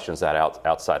questions that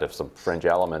outside of some fringe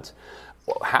elements.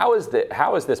 How is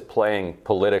this playing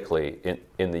politically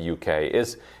in the UK?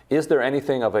 Is there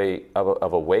anything of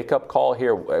a wake up call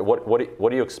here? What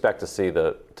do you expect to see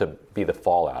to be the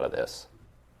fallout of this?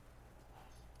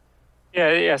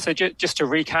 Yeah. So just to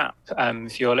recap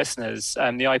for your listeners,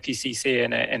 the IPCC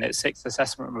in its 6th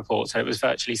assessment report said it was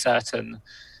virtually certain,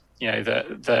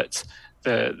 that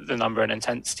the number and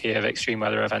intensity of extreme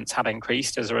weather events had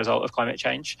increased as a result of climate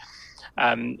change.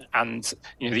 And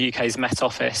the UK's Met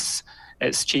Office,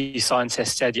 its chief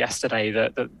scientist said yesterday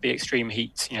that the extreme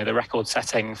heat, the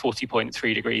record-setting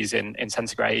 40.3 degrees in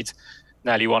centigrade,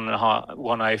 nearly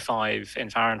 105 in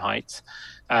Fahrenheit,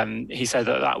 he said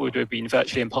that would have been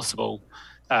virtually impossible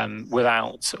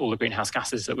without all the greenhouse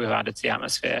gases that we've added to the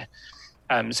atmosphere.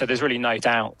 So there's really no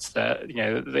doubt that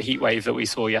the heat wave that we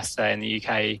saw yesterday in the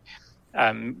UK,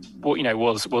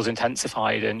 was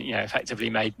intensified and effectively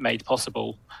made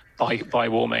possible by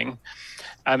warming.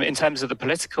 In terms of the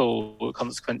political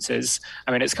consequences,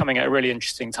 it's coming at a really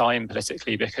interesting time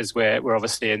politically, because we're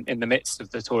obviously in the midst of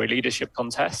the Tory leadership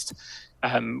contest.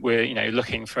 We're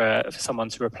looking for someone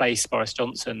to replace Boris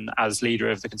Johnson as leader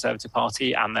of the Conservative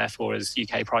Party and therefore as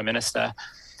UK Prime Minister.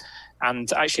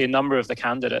 And actually, a number of the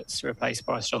candidates to replace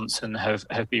Boris Johnson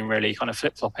have been really kind of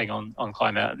flip-flopping on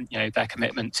climate, their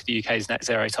commitment to the UK's net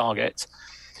zero target.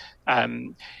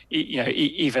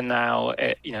 Even now,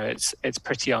 it's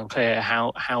pretty unclear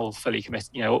how fully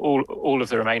committed. All of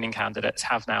the remaining candidates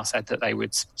have now said that they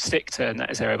would stick to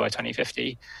net zero by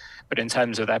 2050, but in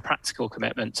terms of their practical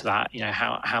commitment to that,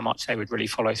 how much they would really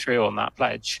follow through on that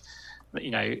pledge,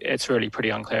 it's really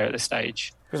pretty unclear at this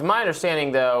stage. Because my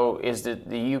understanding, though, is that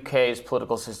the UK's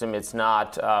political system, it's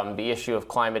not, the issue of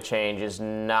climate change is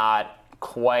not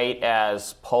quite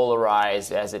as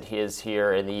polarized as it is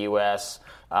here in the US,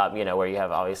 where you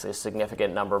have obviously a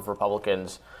significant number of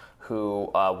Republicans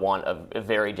who want a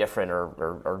very different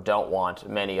or don't want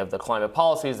many of the climate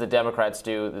policies the Democrats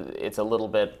do. It's a little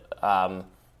bit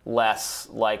less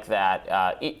like that.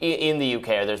 In the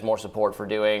UK, there's more support for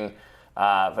doing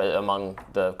among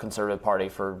the Conservative Party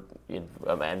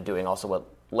and doing also what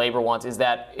Labour wants. Is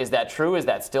that true? Is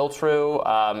that still true?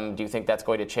 Do you think that's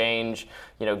going to change,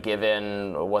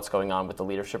 given what's going on with the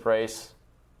leadership race?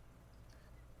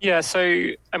 Yeah, so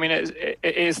it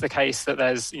is the case that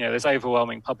there's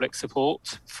overwhelming public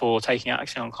support for taking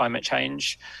action on climate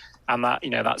change, and that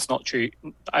that's not true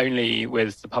only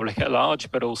with the public at large,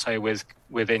 but also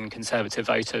within Conservative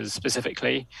voters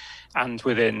specifically, and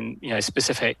within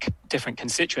specific different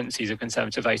constituencies of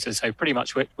Conservative voters. So pretty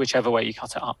much whichever way you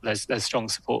cut it up, there's strong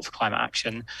support for climate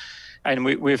action, and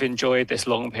we've enjoyed this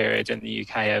long period in the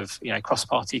UK of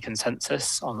cross-party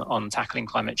consensus on tackling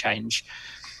climate change.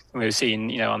 We've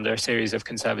seen, under a series of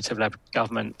Conservative-led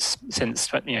governments since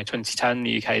 2010,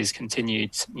 the UK has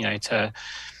continued,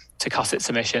 to cut its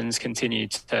emissions,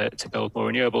 continued to build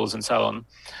more renewables, and so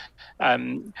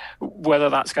on. Whether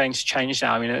that's going to change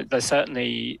now, there's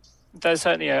certainly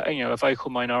a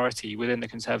vocal minority within the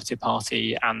Conservative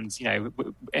Party, and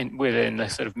within the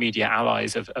sort of media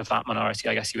allies of that minority,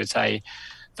 I guess you would say,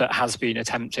 that has been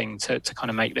attempting to kind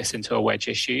of make this into a wedge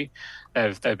issue.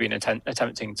 They've been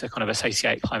attempting to kind of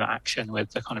associate climate action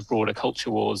with the kind of broader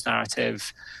culture wars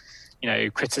narrative,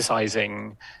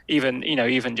 criticising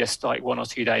even just like 1 or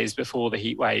 2 days before the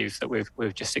heat wave that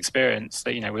we've just experienced,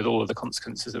 that with all of the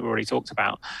consequences that we've already talked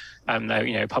about,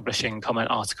 they're publishing comment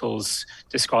articles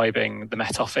describing the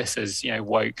Met Office as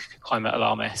woke climate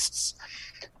alarmists.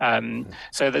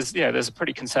 So there's a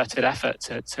pretty concerted effort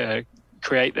to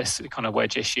create this kind of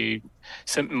wedge issue,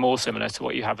 more similar to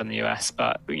what you have in the US.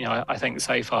 But I think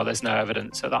so far there's no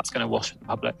evidence that that's going to wash with the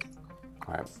public.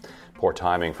 All right. Poor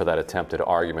timing for that attempted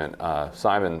argument.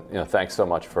 Simon, thanks so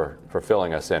much for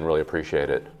filling us in. Really appreciate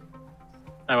it.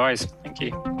 No worries. Thank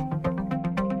you.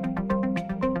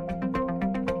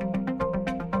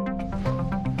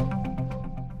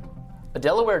 A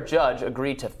Delaware judge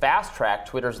agreed to fast-track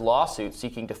Twitter's lawsuit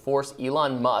seeking to force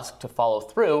Elon Musk to follow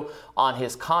through on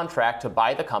his contract to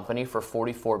buy the company for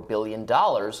 $44 billion,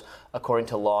 according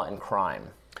to Law and Crime.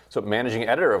 So managing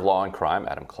editor of Law and Crime,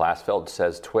 Adam Klasfeld,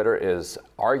 says Twitter is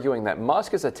arguing that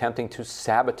Musk is attempting to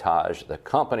sabotage the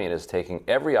company and is taking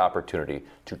every opportunity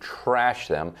to trash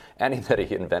them, adding that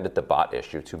he invented the bot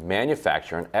issue to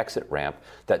manufacture an exit ramp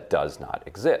that does not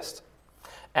exist.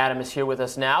 Adam is here with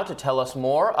us now to tell us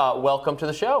more. Welcome to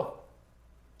the show.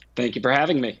 Thank you for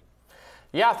having me.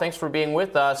 Yeah, thanks for being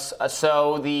with us.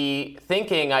 So the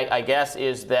thinking, I guess,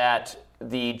 is that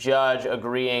the judge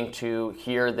agreeing to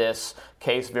hear this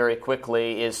case very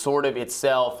quickly is sort of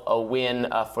itself a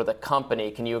win for the company.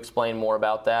 Can you explain more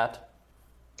about that?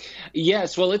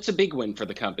 Yes, well, it's a big win for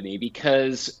the company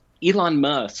because Elon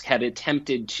Musk had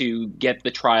attempted to get the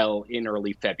trial in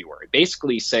early February,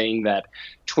 basically saying that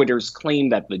Twitter's claim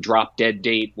that the drop dead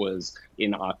date was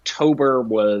in October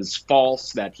was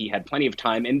false, that he had plenty of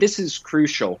time. And this is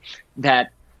crucial,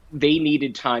 that they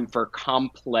needed time for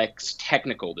complex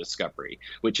technical discovery,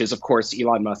 which is, of course,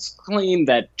 Elon Musk's claim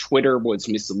that Twitter was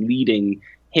misleading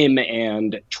him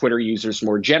and Twitter users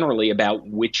more generally about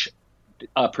which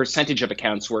percentage of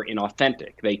accounts were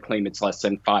inauthentic. They claim it's less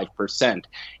than 5%.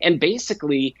 And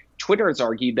basically, Twitter has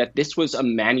argued that this was a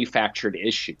manufactured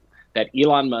issue that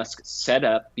Elon Musk set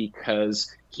up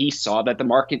because he saw that the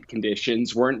market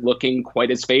conditions weren't looking quite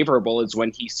as favorable as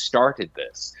when he started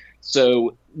this.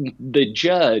 So the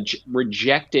judge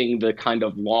rejecting the kind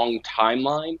of long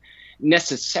timeline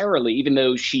necessarily, even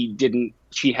though she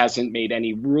hasn't made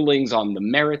any rulings on the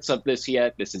merits of this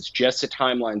yet, this is just a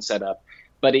timeline setup,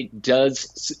 but it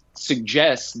does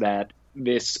suggest that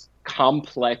this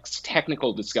complex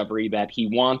technical discovery that he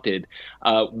wanted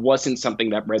wasn't something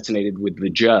that resonated with the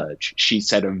judge. She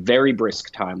set a very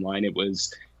brisk timeline. It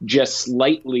was just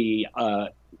slightly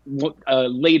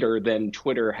later than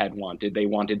Twitter had wanted. They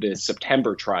wanted the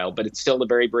September trial, but it's still a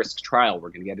very brisk trial. We're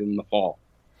going to get it in the fall.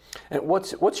 And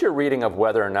what's your reading of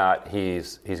whether or not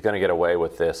he's going to get away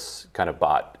with this kind of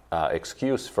bot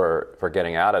excuse for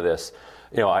getting out of this?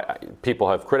 You know, people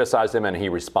have criticized him, and he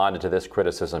responded to this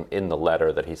criticism in the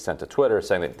letter that he sent to Twitter,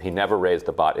 saying that he never raised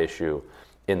the bot issue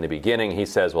in the beginning. He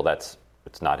says, well,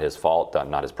 it's not his fault,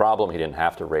 not his problem. He didn't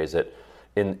have to raise it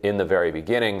in the very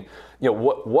beginning. You know,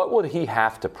 what would he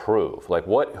have to prove? Like,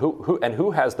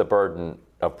 who has the burden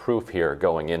of proof here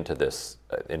going into this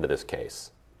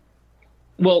case?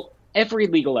 Well, every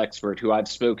legal expert who I've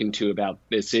spoken to about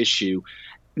this issue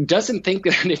doesn't think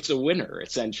that it's a winner,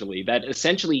 essentially, that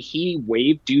essentially he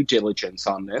waived due diligence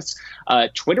on this.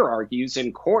 Twitter argues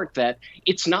in court that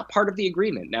it's not part of the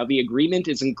agreement. Now, the agreement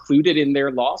is included in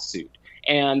their lawsuit,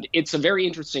 and it's a very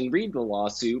interesting read, the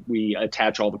lawsuit. We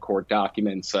attach all the court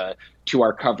documents to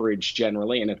our coverage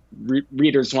generally, and if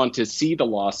readers want to see the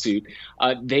lawsuit,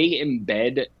 they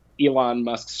embed Elon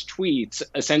Musk's tweets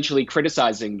essentially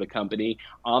criticizing the company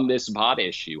on this bot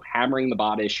issue, hammering the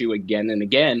bot issue again and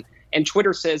again. And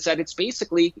Twitter says that it's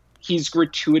basically he's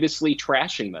gratuitously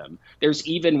trashing them. There's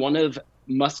even one of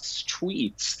Musk's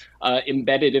tweets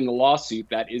embedded in the lawsuit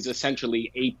that is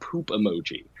essentially a poop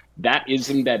emoji. That is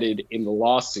embedded in the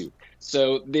lawsuit.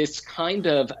 So this kind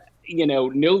of,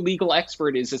 no legal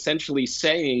expert is essentially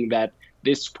saying that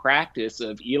this practice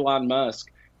of Elon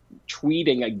Musk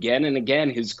tweeting again and again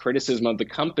his criticism of the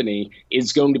company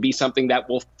is going to be something that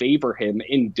will favor him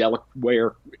in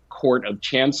Delaware Court of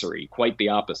Chancery. Quite the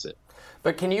opposite.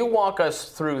 But can you walk us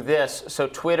through this? So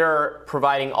Twitter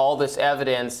providing all this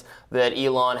evidence that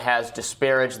Elon has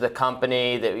disparaged the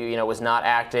company, that was not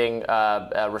acting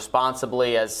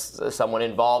responsibly as someone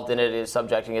involved in it, is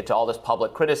subjecting it to all this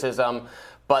public criticism.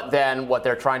 But then what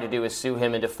they're trying to do is sue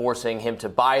him into forcing him to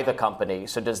buy the company.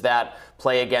 So does that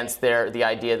play against the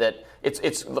idea that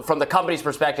it's from the company's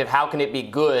perspective, how can it be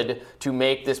good to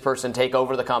make this person take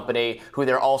over the company who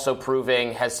they're also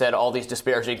proving has said all these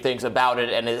disparaging things about it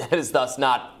and is thus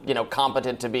not,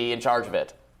 competent to be in charge of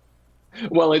it?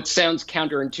 Well, it sounds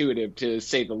counterintuitive to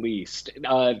say the least.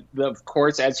 Of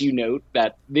course, as you note,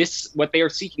 that what they are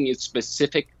seeking is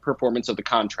specific performance of the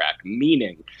contract,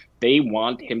 meaning they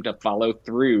want him to follow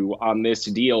through on this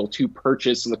deal to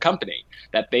purchase the company.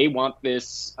 That they want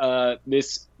this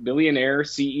billionaire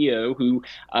CEO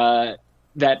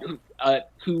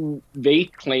who they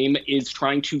claim is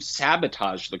trying to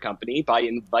sabotage the company by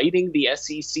inviting the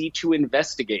SEC to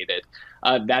investigate it.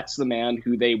 That's the man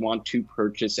who they want to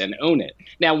purchase and own it.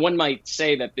 Now, one might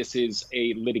say that this is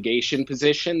a litigation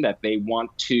position, that they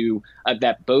want to,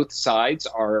 that both sides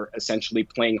are essentially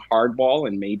playing hardball,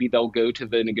 and maybe they'll go to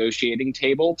the negotiating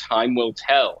table. Time will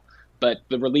tell. But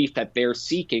the relief that they're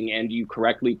seeking, and you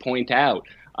correctly point out,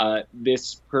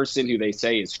 this person who they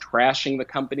say is trashing the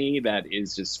company, that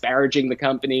is disparaging the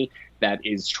company, that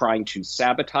is trying to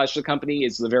sabotage the company,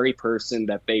 is the very person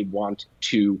that they want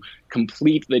to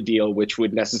complete the deal, which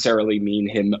would necessarily mean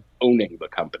him owning the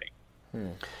company.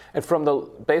 And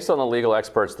based on the legal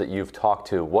experts that you've talked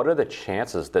to, what are the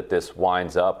chances that this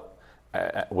winds up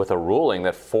with a ruling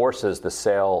that forces the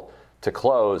sale to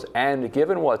close? And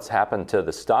given what's happened to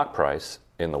the stock price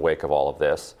in the wake of all of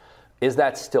this, is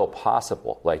that still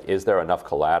possible? Like, is there enough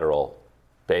collateral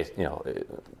based,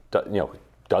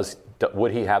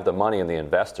 would he have the money and the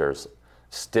investors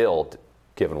still,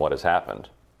 given what has happened?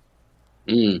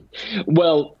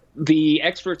 Well, the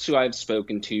experts who I've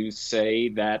spoken to say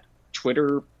that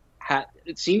Twitter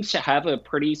it seems to have a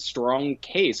pretty strong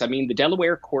case. I mean, the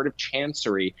Delaware Court of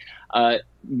Chancery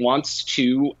wants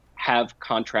to have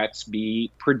contracts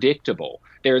be predictable.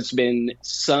 There's been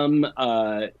some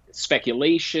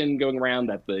speculation going around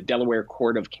that the Delaware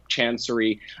Court of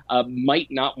Chancery might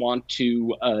not want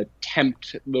to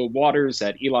tempt the waters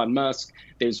at Elon Musk.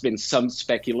 There's been some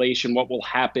speculation what will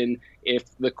happen if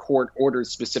the court orders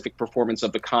specific performance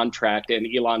of the contract and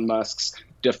Elon Musk's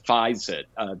defies it.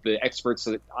 The experts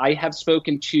that I have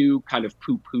spoken to kind of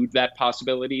poo-pooed that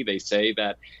possibility. They say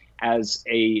that as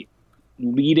a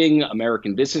leading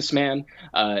American businessman,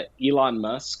 Elon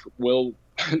Musk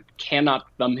cannot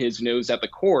thumb his nose at the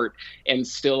court and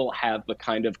still have the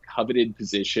kind of coveted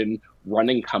position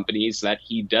running companies that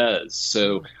he does.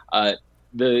 So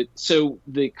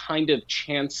the kind of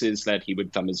chances that he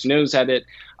would thumb his nose at it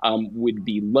would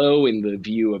be low in the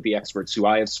view of the experts who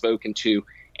I have spoken to.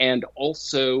 And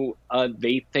also,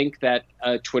 they think that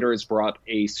Twitter has brought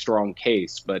a strong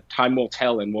case, but time will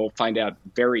tell, and we'll find out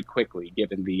very quickly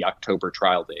given the October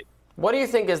trial date. What do you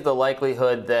think is the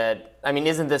likelihood that,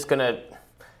 isn't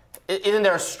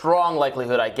there a strong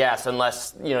likelihood, I guess,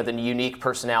 unless, the unique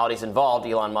personalities involved,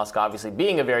 Elon Musk obviously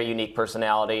being a very unique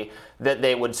personality, that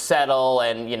they would settle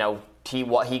and,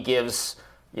 he gives,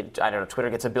 Twitter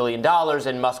gets $1 billion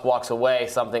and Musk walks away,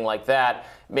 something like that.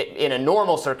 In a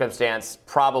normal circumstance,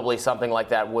 probably something like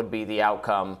that would be the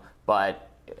outcome, but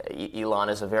Elon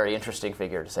is a very interesting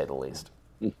figure, to say the least.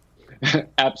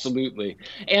 Absolutely.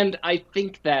 And I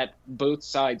think that both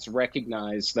sides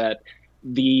recognize that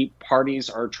the parties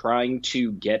are trying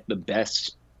to get the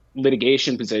best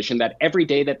litigation position, that every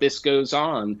day that this goes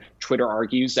on, Twitter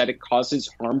argues that it causes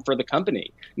harm for the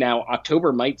company. Now,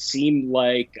 October might seem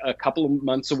like a couple of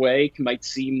months away, might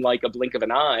seem like a blink of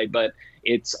an eye, but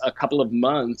it's a couple of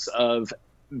months of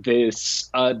this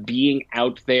being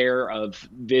out there, of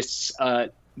this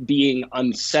being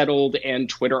unsettled, and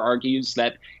Twitter argues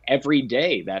that every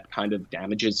day that kind of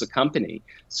damages the company.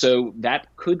 So that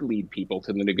could lead people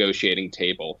to the negotiating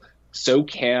table. So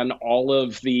can all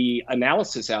of the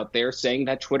analysis out there saying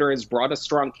that Twitter has brought a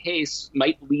strong case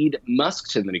might lead Musk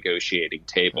to the negotiating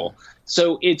table.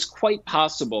 So it's quite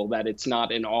possible that it's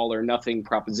not an all or nothing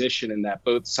proposition and that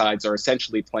both sides are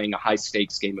essentially playing a high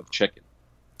stakes game of chicken.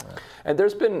 And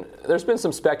there's been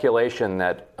some speculation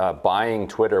that buying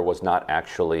Twitter was not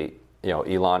actually,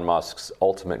 Elon Musk's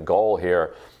ultimate goal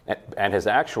here, and his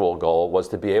actual goal was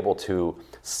to be able to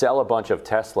sell a bunch of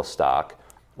Tesla stock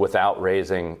without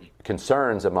raising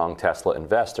concerns among Tesla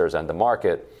investors and the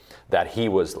market that he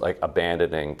was like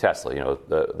abandoning Tesla.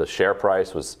 The share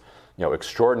price was,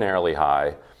 extraordinarily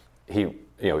high.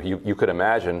 You could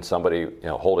imagine somebody,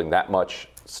 holding that much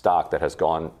stock that has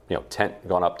gone up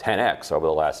 10x over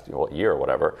the last year or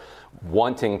whatever,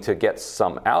 wanting to get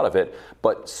some out of it,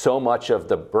 but so much of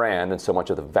the brand and so much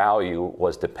of the value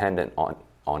was dependent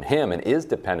on him and is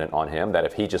dependent on him that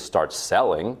if he just starts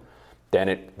selling, then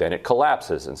it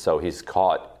collapses. And so he's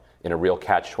caught in a real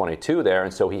catch-22 there.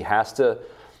 And so he has to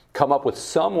come up with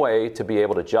some way to be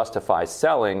able to justify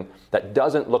selling that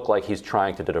doesn't look like he's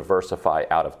trying to diversify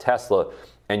out of Tesla.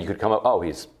 And you could come up,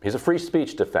 he's a free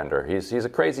speech defender. He's a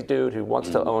crazy dude who wants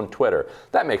to own Twitter.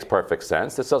 That makes perfect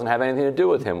sense. This doesn't have anything to do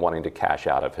with him wanting to cash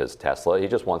out of his Tesla. He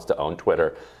just wants to own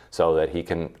Twitter so that he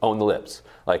can own the libs.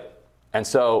 And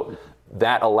so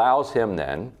that allows him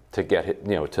then to get,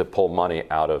 to pull money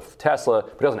out of Tesla,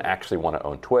 but he doesn't actually want to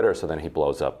own Twitter, so then he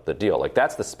blows up the deal.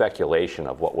 That's the speculation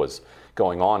of what was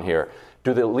going on here.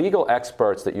 Do the legal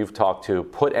experts that you've talked to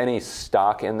put any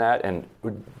stock in that, and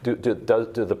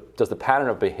does the pattern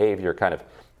of behavior kind of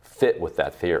fit with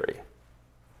that theory?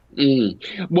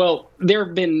 Well, there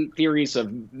have been theories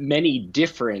of many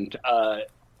different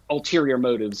ulterior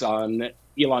motives on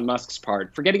Elon Musk's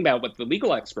part. Forgetting about what the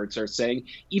legal experts are saying,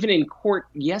 even in court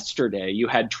yesterday, you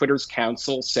had Twitter's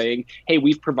counsel saying, hey,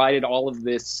 we've provided all of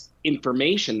this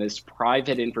information, this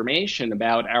private information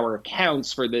about our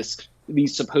accounts for these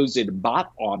supposed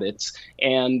bot audits,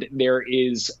 and there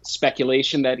is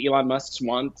speculation that Elon Musk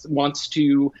wants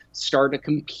to start a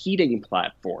competing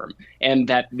platform, and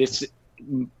that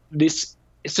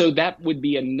so that would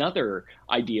be another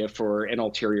idea for an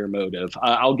ulterior motive.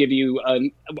 I'll give you,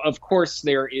 of course,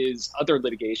 there is other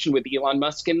litigation with Elon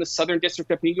Musk in the Southern District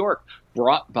of New York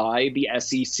brought by the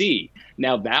SEC.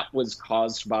 Now, that was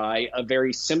caused by a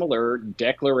very similar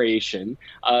declaration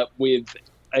with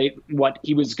what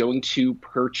he was going to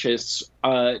purchase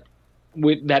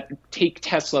take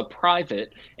Tesla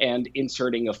private and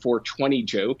inserting a 420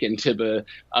 joke into the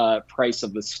price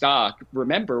of the stock.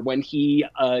 Remember, when he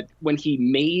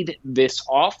made this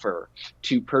offer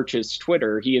to purchase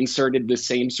Twitter, he inserted the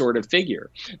same sort of figure.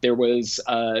 There was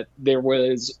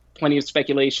plenty of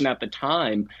speculation at the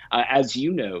time, as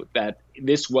you know, that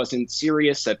this wasn't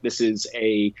serious, that this is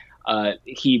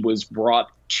he was brought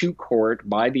to court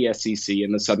by the SEC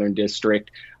in the Southern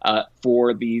District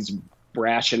for these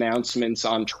brash announcements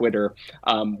on Twitter,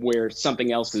 where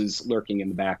something else is lurking in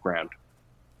the background.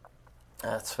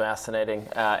 That's fascinating,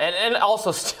 and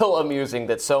also still amusing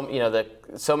that so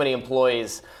many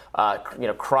employees,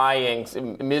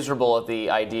 crying, miserable at the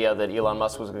idea that Elon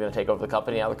Musk was going to take over the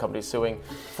company. Now the company's suing,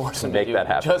 forcing him to do that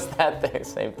happen. Just that thing,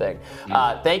 same thing.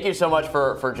 Thank you so much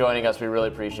for joining us. We really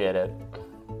appreciate it.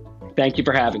 Thank you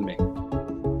for having me.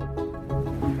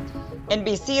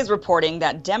 NBC is reporting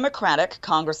that Democratic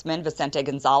Congressman Vicente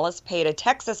Gonzalez paid a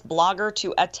Texas blogger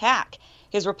to attack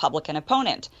his Republican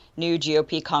opponent, new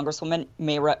GOP Congresswoman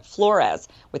Mayra Flores,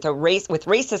 with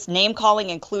racist name calling,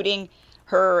 including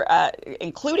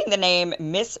the name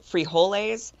Miss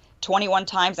Frijoles 21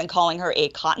 times and calling her a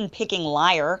cotton-picking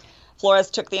liar. Flores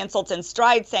took the insults in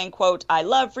stride, saying, quote, "I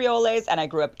love frijoles and I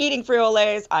grew up eating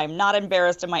frijoles. I'm not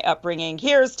embarrassed in my upbringing.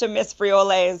 Here's to Miss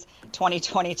Frijoles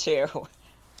 2022.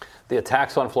 The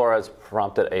attacks on Flores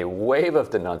prompted a wave of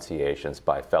denunciations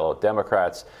by fellow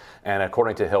Democrats. And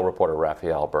according to Hill reporter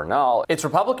Rafael Bernal, it's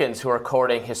Republicans who are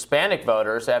courting Hispanic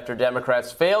voters after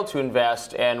Democrats failed to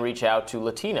invest and reach out to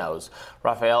Latinos.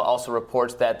 Rafael also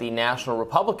reports that the National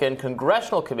Republican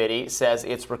Congressional Committee says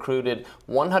it's recruited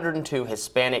 102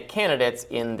 Hispanic candidates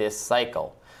in this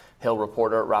cycle. Hill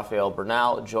reporter Rafael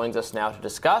Bernal joins us now to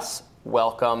discuss.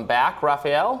 Welcome back,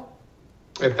 Rafael.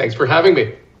 Thanks for having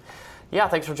me. Yeah,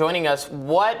 thanks for joining us.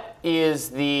 What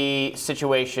is the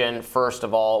situation, first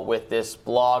of all, with this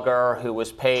blogger who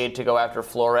was paid to go after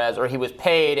Flores, or he was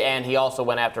paid and he also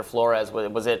went after Flores?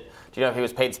 Was it? Do you know if he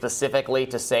was paid specifically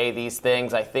to say these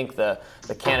things? I think the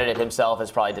candidate himself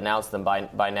has probably denounced them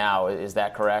by now. Is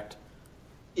that correct?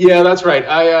 Yeah, that's right.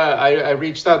 I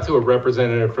reached out to a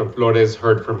representative from Flores,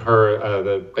 heard from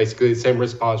her basically the same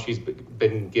response she's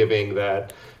been giving,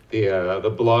 that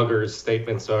the blogger's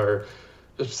statements are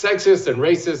sexist and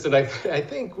racist, and I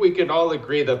think we can all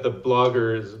agree that the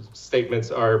blogger's statements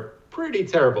are pretty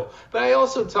terrible. But I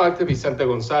also talked to Vicente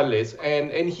Gonzalez,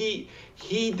 and he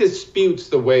disputes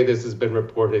the way this has been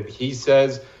reported. He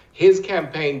says his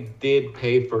campaign did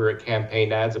pay for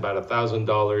campaign ads, about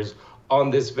 $1,000,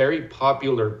 on this very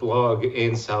popular blog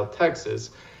in South Texas.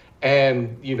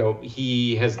 And,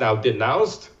 he has now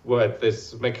denounced what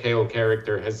this McHale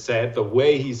character has said, the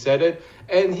way he said it.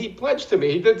 And he pledged to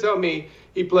me, he did tell me,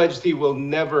 he pledged he will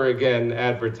never again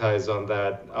advertise on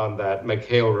that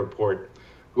McHale report,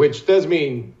 which does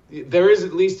mean there is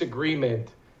at least agreement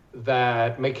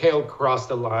that McHale crossed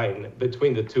a line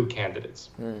between the two candidates.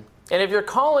 And if you're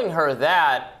calling her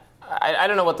that, I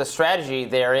don't know what the strategy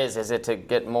there is. Is it to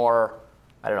get more,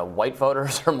 white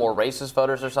voters or more racist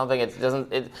voters or something?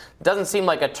 It doesn't seem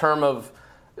like a term of,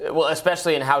 well,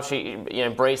 especially in how she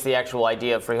embraced the actual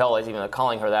idea of frijoles, even though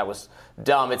calling her that was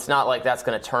dumb. It's not like that's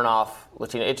going to turn off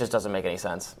Latino. It just doesn't make any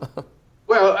sense.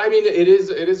 Well, I mean, it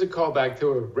is a callback to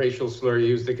a racial slur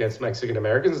used against Mexican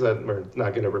Americans that we're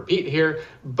not going to repeat here.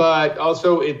 But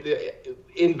also,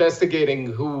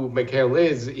 investigating who McHale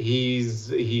is,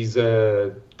 he's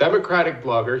a Democratic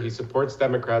blogger. He supports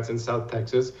Democrats in South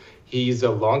Texas. He's a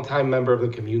longtime member of the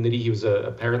community. He was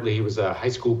apparently a high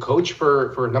school coach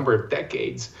for a number of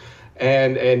decades,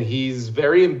 and he's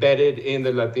very embedded in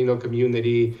the Latino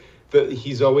community.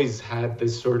 He's always had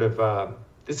this sort of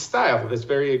this style, this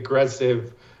very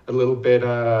aggressive, a little bit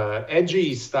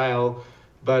edgy style,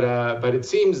 but it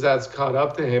seems that's caught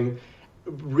up to him.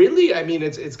 Really, I mean,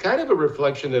 it's kind of a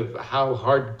reflection of how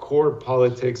hardcore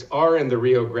politics are in the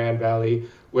Rio Grande Valley,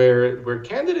 where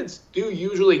candidates do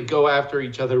usually go after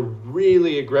each other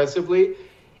really aggressively.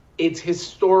 It's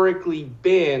historically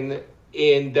been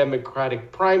in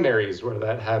Democratic primaries where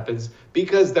that happens,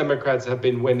 because Democrats have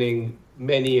been winning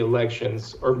many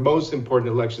elections, or most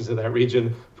important elections in that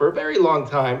region, for a very long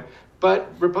time.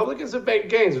 But Republicans have made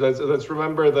gains. Let's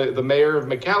remember the mayor of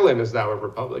McAllen is now a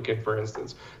Republican, for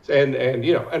instance. And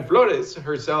Flores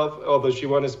herself, although she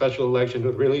won a special election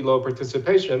with really low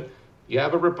participation, you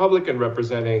have a Republican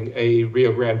representing a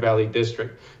Rio Grande Valley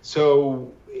district.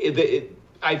 So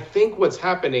I think what's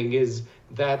happening is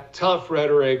that tough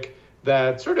rhetoric,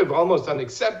 that sort of almost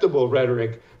unacceptable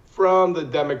rhetoric from the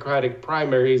Democratic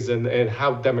primaries and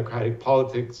how Democratic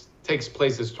politics takes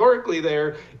place historically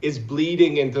there, is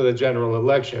bleeding into the general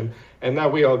election. And now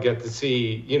we all get to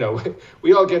see,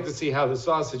 how the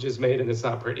sausage is made, and it's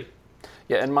not pretty.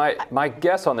 Yeah, and my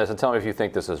guess on this, and tell me if you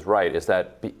think this is right, is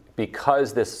that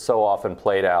because this so often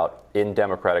played out in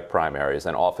Democratic primaries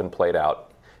and often played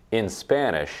out in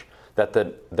Spanish, that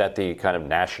the kind of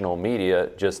national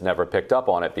media just never picked up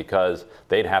on it, because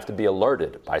they'd have to be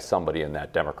alerted by somebody in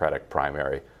that Democratic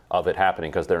primary of it happening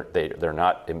because they're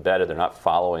not embedded, they're not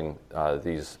following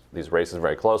these races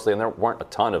very closely, and there weren't a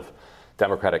ton of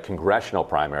Democratic congressional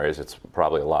primaries. It's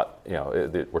probably a lot,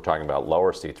 we're talking about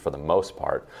lower seats for the most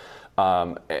part.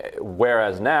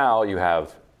 Whereas now you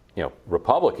have,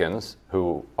 Republicans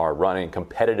who are running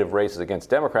competitive races against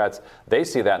Democrats. They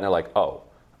see that and they're like, oh,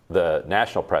 the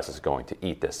national press is going to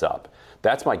eat this up.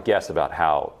 That's my guess about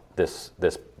how this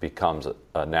becomes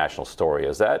a national story.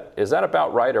 Is that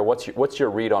about right, or what's your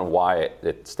read on why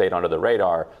it stayed under the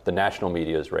radar, the national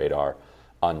media's radar,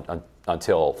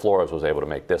 until Flores was able to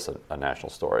make this a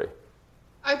national story?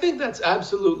 I think that's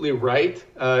absolutely right.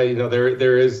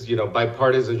 There is,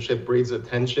 bipartisanship breeds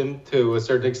attention to a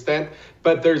certain extent,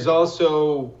 but there's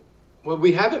also,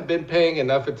 we haven't been paying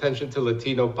enough attention to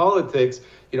Latino politics.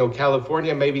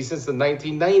 California maybe since the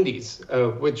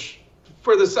 1990s, which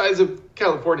for the size of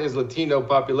California's Latino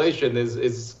population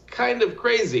is kind of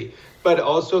crazy. But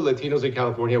also Latinos in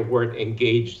California weren't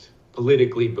engaged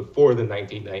politically before the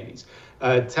 1990s.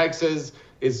 Texas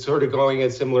is sort of going a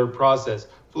similar process.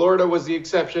 Florida was the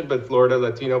exception, but Florida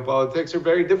Latino politics are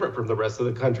very different from the rest of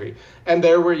the country. And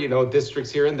there were, districts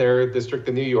here and there, a district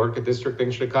in New York, a district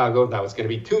in Chicago. Now it's going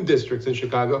to be 2 districts in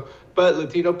Chicago. But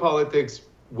Latino politics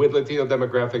with Latino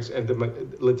demographics and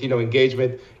Latino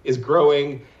engagement is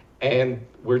growing. And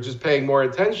we're just paying more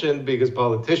attention because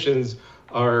politicians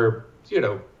are,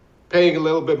 paying a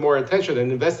little bit more attention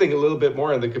and investing a little bit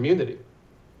more in the community.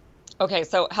 Okay,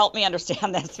 so help me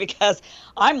understand this because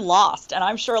I'm lost, and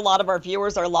I'm sure a lot of our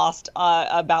viewers are lost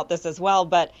about this as well.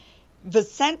 But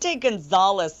Vicente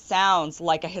Gonzalez sounds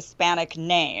like a Hispanic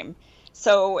name.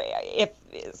 So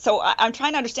I'm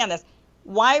trying to understand this.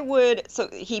 So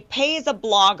he pays a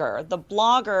blogger. The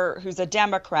blogger, who's a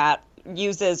Democrat,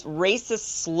 uses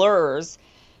racist slurs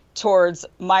towards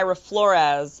Mayra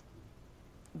Flores.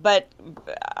 But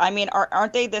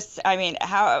aren't they this?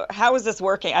 How is this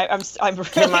working? I'm really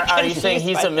Kim, are you saying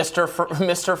he's a Mr.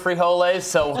 Frijoles?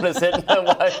 So what is it?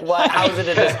 How is it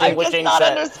a distinguishing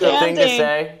thing to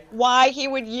say? Why he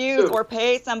would use or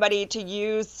pay somebody to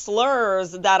use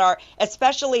slurs that are,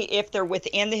 especially if they're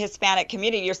within the Hispanic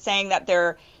community. You're saying that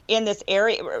they're in this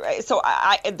area. So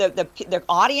the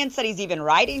audience that he's even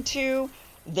writing to,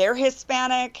 they're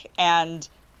Hispanic and.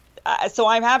 So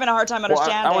I'm having a hard time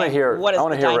understanding what is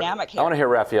the dynamic here. I want to hear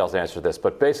Raphael's answer to this,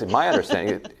 but basically my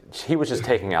understanding, he was just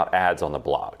taking out ads on the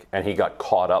blog, and he got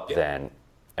caught up then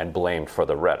and blamed for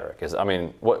the rhetoric.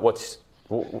 What's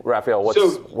Raphael?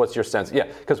 What's your sense? Yeah,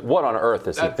 because what on earth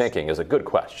is he thinking is a good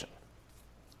question.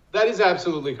 That is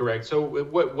absolutely correct. So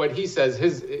what he says,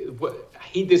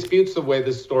 he disputes the way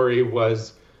the story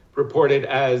was reported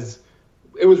as.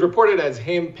 It was reported as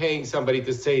him paying somebody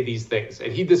to say these things.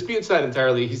 And he disputes that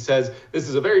entirely. He says, this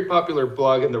is a very popular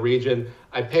blog in the region.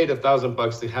 I paid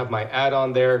 $1,000 to have my ad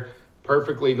on there.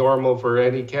 Perfectly normal for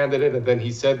any candidate. And then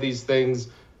he said these things.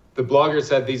 The blogger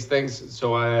said these things.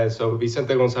 So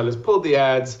Vicente Gonzalez pulled the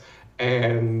ads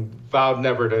and vowed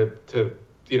never to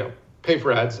pay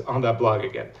for ads on that blog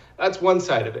again. That's one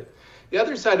side of it. The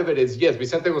other side of it is, yes,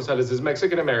 Vicente Gonzalez is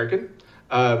Mexican-American.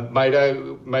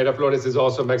 Mayra Flores is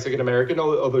also Mexican-American,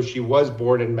 although she was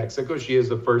born in Mexico. She is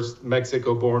the first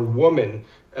Mexico-born woman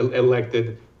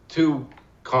elected to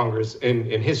Congress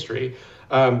in history.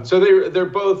 So they're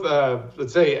both,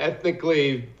 let's say,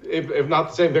 ethnically, if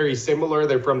not the same, very similar.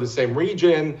 They're from the same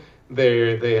region.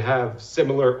 They have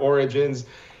similar origins.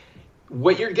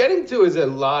 What you're getting to is a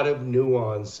lot of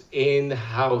nuance in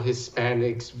how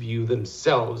Hispanics view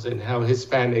themselves and how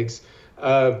Hispanics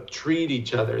treat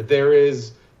each other. There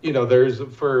is, there's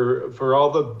for all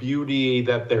the beauty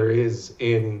that there is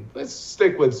in, let's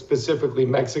stick with specifically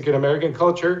Mexican American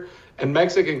culture and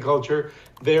Mexican culture,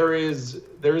 there is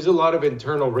a lot of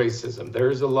internal racism. There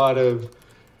is a lot of,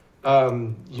 a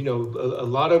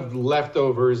lot of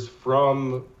leftovers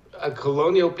from a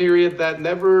colonial period that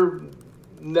never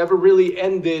really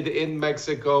ended in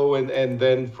Mexico, and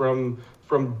then from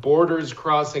borders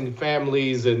crossing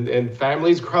families and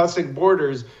families crossing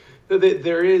borders,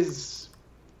 there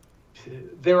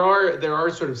are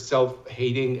sort of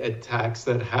self-hating attacks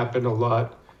that happen a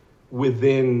lot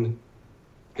within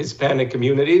Hispanic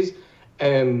communities,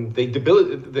 and they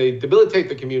debilitate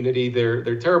the community.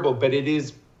 They're terrible, but it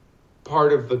is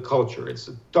part of the culture. It's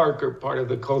a darker part of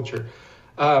the culture.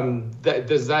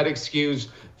 Does that excuse,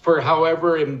 for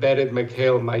however embedded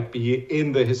McHale might be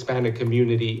in the Hispanic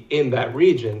community in that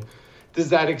region, does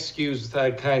that excuse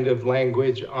that kind of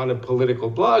language on a political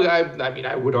blog?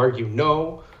 I would argue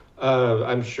no.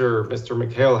 I'm sure Mr.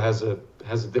 McHale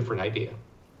has a different idea.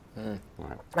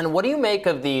 And what do you make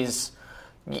of these,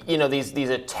 these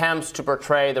attempts to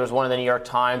portray? There was one in the New York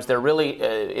Times. They're really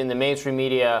in the mainstream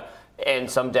media and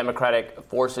some Democratic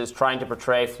forces trying to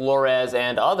portray Flores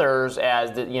and others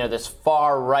as this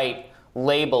far-right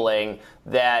labeling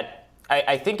that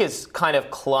I think is kind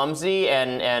of clumsy,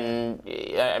 and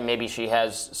maybe she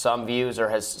has some views or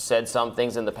has said some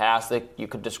things in the past that you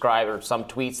could describe, or some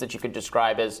tweets that you could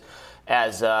describe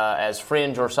as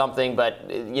fringe or something, but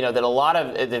that a lot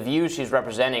of the views she's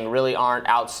representing really aren't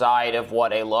outside of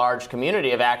what a large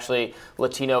community of actually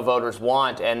Latino voters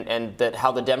want, and that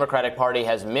how the Democratic Party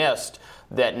has missed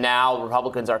that now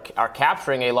Republicans are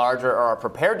capturing a larger, or are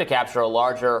prepared to capture a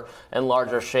larger and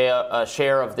larger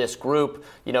share of this group,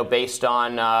 based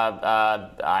on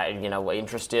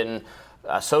interest in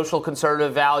social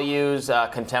conservative values,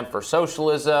 contempt for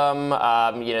socialism,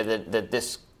 that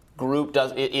this group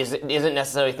isn't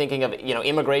necessarily thinking of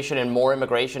immigration and more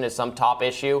immigration as some top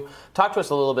issue. Talk to us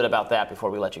a little bit about that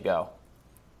before we let you go.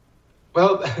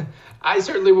 Well, I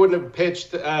certainly wouldn't have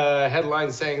pitched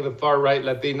headlines saying the far-right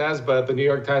Latinas, but the New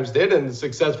York Times did, and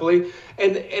successfully.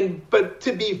 But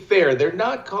to be fair, they're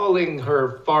not calling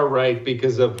her far-right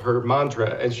because of her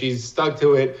mantra, and she's stuck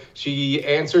to it. She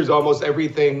answers almost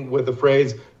everything with the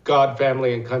phrase God,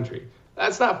 family, and country.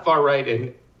 That's not far-right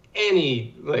in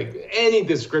any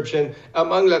description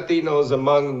among Latinos,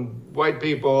 among white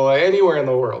people, anywhere in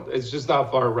the world. It's just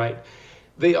not far-right.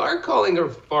 They are calling her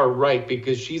far right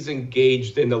because she's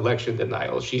engaged in election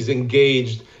denial. She's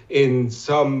engaged in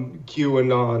some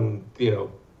QAnon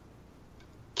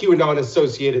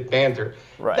associated banter.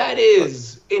 Right. That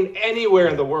is, in anywhere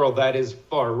in the world, that is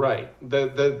far right.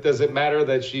 Does it matter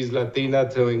that she's Latina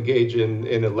to engage in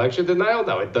election denial?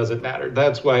 No, it doesn't matter.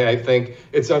 That's why I think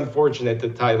it's unfortunate to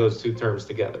tie those two terms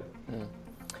together.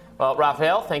 Well,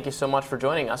 Rafael, thank you so much for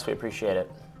joining us. We appreciate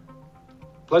it.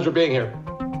 Pleasure being here.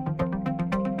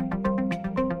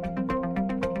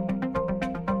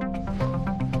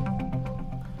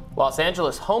 Los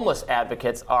Angeles homeless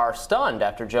advocates are stunned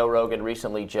after Joe Rogan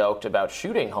recently joked about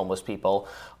shooting homeless people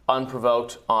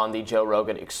unprovoked on the Joe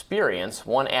Rogan Experience.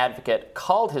 One advocate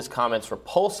called his comments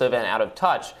repulsive and out of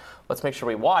touch. Let's make sure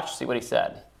we watch, see what he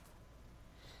said.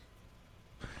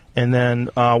 And then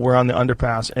we're on the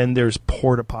underpass, and there's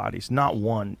porta potties. Not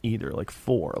one either, like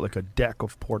four, like a deck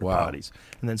of porta potties.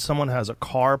 And then someone has a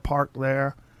car parked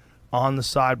there on the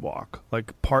sidewalk,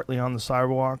 like partly on the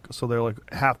sidewalk, so they're like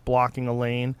half blocking a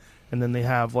lane, and then they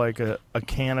have like a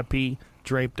canopy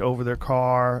draped over their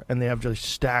car, and they have just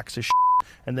stacks of shit.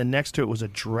 And then next to it was a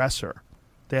dresser.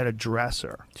 They had a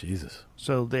dresser. Jesus.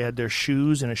 So they had their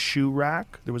shoes in a shoe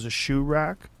rack. There was a shoe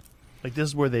rack. Like, this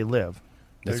is where they live.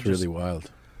 That's really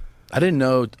wild. I didn't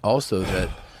know also that,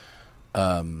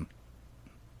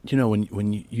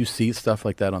 when you see stuff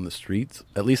like that on the streets,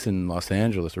 at least in Los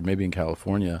Angeles or maybe in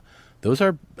California,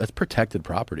 that's protected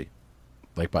property,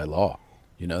 like by law.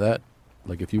 You know that?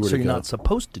 Like if you were so you're not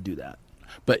supposed to do that.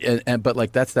 But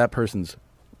like that's that person's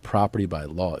property by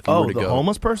law. If you oh, were to the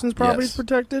homeless person's property is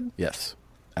protected? Yes,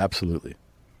 absolutely.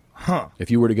 Huh. If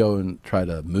you were to go and try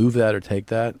to move that or take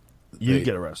that, you'd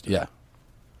get arrested. Yeah.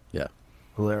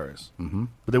 Hilarious. Mm-hmm.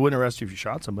 But they wouldn't arrest you if you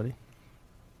shot somebody.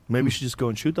 Maybe you should just go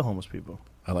and shoot the homeless people.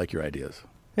 I like your ideas.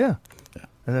 Yeah.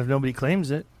 And if nobody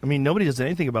claims it, I mean, nobody does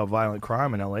anything about violent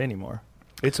crime in LA anymore.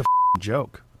 It's a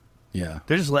joke. Yeah.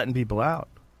 They're just letting people out.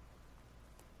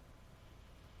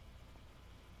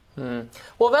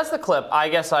 Well, that's the clip. I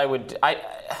guess I would. I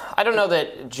don't know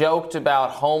that joked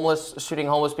about shooting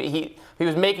homeless people. He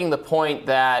was making the point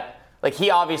that, like, he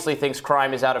obviously thinks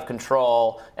crime is out of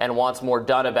control and wants more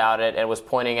done about it, and was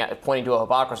pointing to a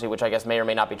hypocrisy, which I guess may or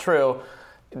may not be true.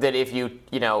 That if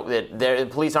that the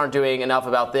police aren't doing enough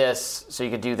about this, so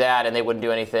you could do that, and they wouldn't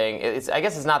do anything. I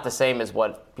guess it's not the same as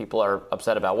what people are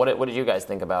upset about. What did you guys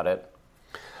think about it?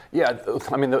 Yeah,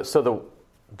 I mean,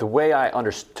 the way I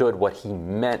understood what he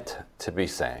meant to be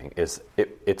saying is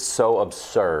it's so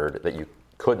absurd that you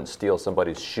couldn't steal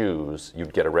somebody's shoes,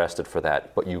 you'd get arrested for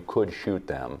that, but you could shoot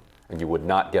them, and you would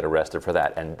not get arrested for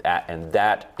that, and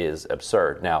that is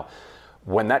absurd. Now,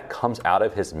 when that comes out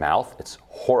of his mouth, it's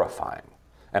horrifying.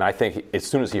 And I think as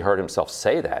soon as he heard himself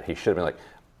say that, he should have been like, I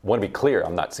want to be clear,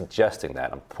 I'm not suggesting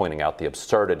that. I'm pointing out the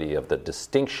absurdity of the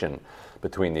distinction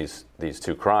between these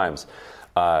two crimes.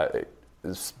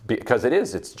 Because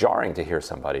it's jarring to hear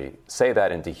somebody say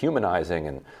that and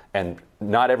dehumanizing, and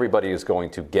not everybody is going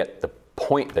to get the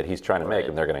point that he's trying to make,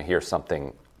 and they're going to hear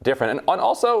something different. And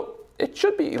also, it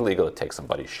should be illegal to take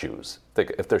somebody's shoes.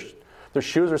 If their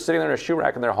shoes are sitting there in a shoe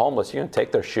rack and they're homeless, you're going to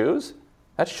take their shoes?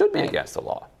 That should be against the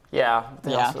law. Yeah,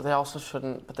 they also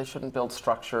shouldn't, but they shouldn't build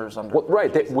structures under. Well,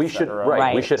 we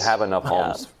should have enough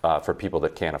homes for people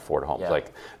that can't afford homes. Yeah.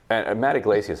 And Matt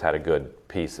Iglesias had a good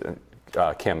piece.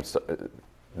 Kim,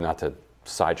 not to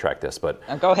sidetrack this, but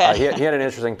go ahead. He had an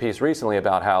interesting piece recently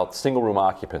about how single room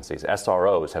occupancies,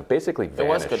 SROs, have basically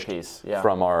vanished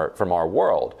from our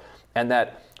world, and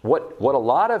that what a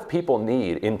lot of people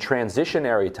need in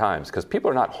transitionary times, because people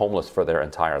are not homeless for their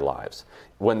entire lives,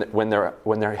 when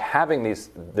they're having this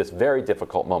very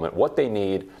difficult moment, what they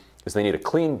need is they need a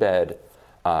clean bed,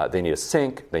 they need a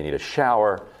sink, they need a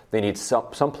shower. They need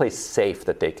some place safe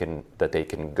that they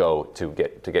can go to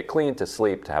get clean, to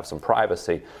sleep, to have some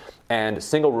privacy. And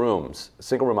single room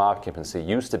occupancy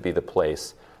used to be the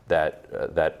place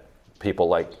that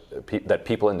people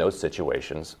in those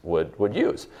situations would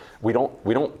use. We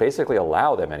don't basically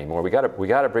allow them anymore. We got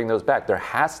to bring those back. There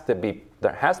has to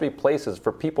be places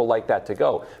for people like that to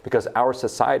go, because our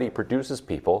society produces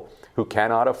people who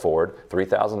cannot afford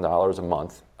 $3,000 a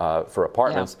month for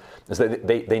apartments. Yeah. So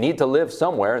they need to live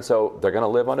somewhere, and so they're going to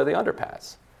live under the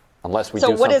underpass unless we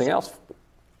do something else.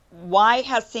 Why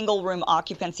has single room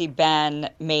occupancy been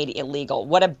made illegal?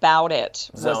 What about it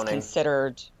was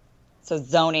considered? So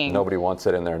zoning. Nobody wants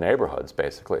it in their neighborhoods,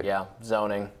 basically. Yeah,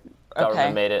 zoning.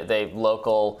 Government made it.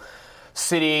 Local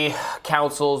city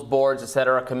councils, boards,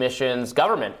 etc., commissions,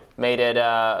 government made it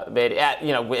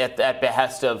at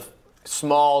behest of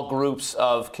small groups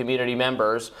of community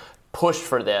members, pushed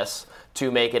for this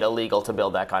to make it illegal to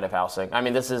build that kind of housing. I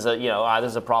mean, this is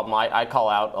a problem I call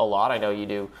out a lot. I know you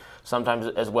do sometimes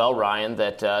as well, Ryan,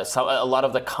 that a lot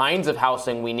of the kinds of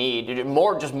housing we need,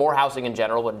 more housing in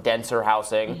general, but denser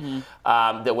housing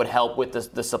that would help with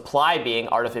the supply being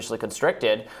artificially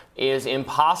constricted, is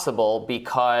impossible,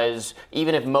 because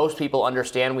even if most people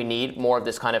understand we need more of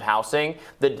this kind of housing,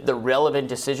 the relevant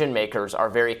decision makers are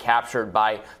very captured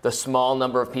by the small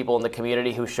number of people in the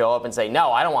community who show up and say,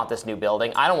 no, I don't want this new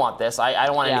building. I don't want this. I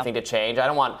don't want anything to change. I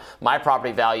don't want my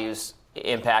property values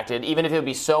impacted, even if it would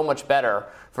be so much better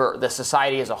for the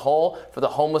society as a whole, for the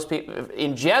homeless people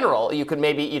in general.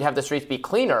 You'd have the streets be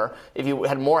cleaner if you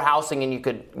had more housing and you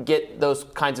could get those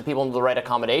kinds of people into the right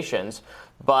accommodations.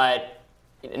 But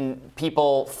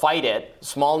people fight it.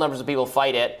 Small numbers of people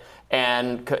fight it,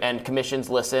 and commissions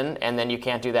listen, and then you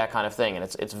can't do that kind of thing, and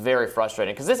it's very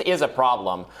frustrating, because this is a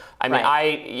problem. I mean,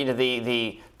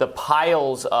 the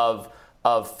piles of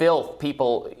filth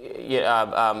people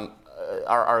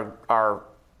are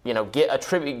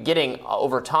getting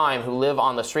over time, who live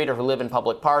on the street or who live in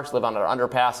public parks, live on our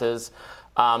underpasses.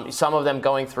 Some of them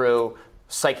going through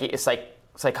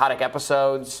psychotic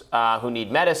episodes, who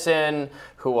need medicine,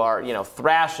 who are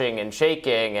thrashing and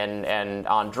shaking and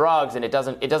on drugs, and it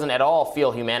doesn't at all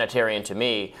feel humanitarian to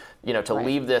me, to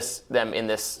leave them in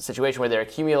this situation where they're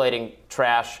accumulating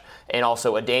trash and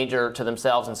also a danger to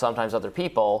themselves and sometimes other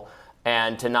people,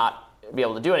 and to not be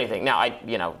able to do anything. Now,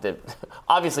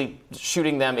 obviously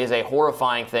shooting them is a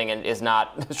horrifying thing and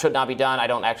should not be done. I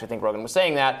don't actually think Rogan was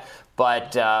saying that,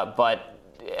 but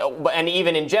and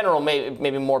even in general,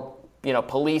 maybe more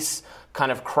police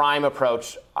kind of crime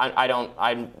approach.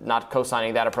 I'm not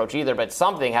co-signing that approach either, but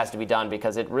something has to be done,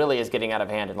 because it really is getting out of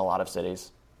hand in a lot of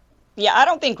cities. Yeah, I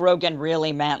don't think Rogan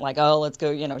really meant like, oh, let's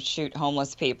go, shoot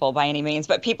homeless people by any means.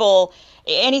 But people,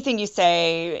 anything you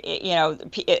say,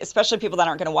 especially people that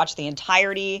aren't going to watch the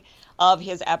entirety of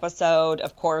his episode,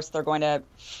 of course, they're going to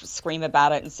scream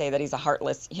about it and say that he's a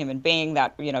heartless human being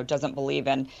that, doesn't believe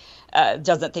in,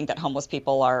 doesn't think that homeless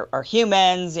people are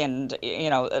humans, and,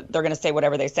 they're going to say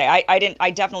whatever they say.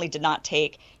 I definitely did not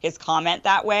take his comment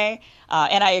that way.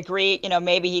 And I agree,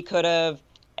 maybe he could have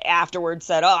afterwards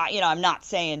said, I'm not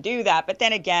saying do that. But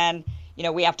then again,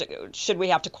 we have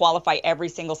to qualify every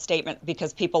single statement,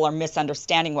 because people are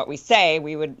misunderstanding what we say.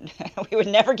 We would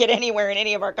never get anywhere in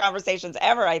any of our conversations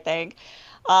ever, I think.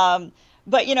 But,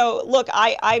 look,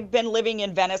 I've been living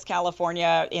in Venice,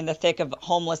 California, in the thick of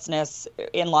homelessness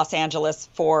in Los Angeles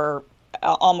for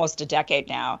almost a decade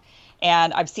now.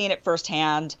 And I've seen it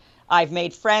firsthand. I've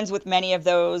made friends with many of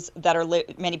those that are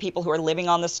many people who are living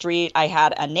on the street. I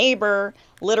had a neighbor,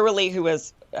 literally, who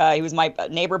was he was my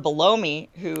neighbor below me,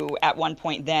 who at one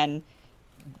point then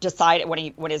decided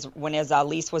when his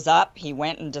lease was up, he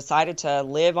went and decided to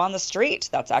live on the street.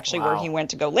 That's actually where he went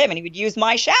to go live, and he would use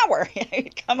my shower.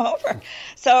 He'd come over.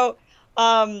 So.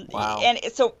 And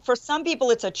so for some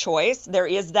people it's a choice. There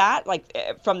is that, like,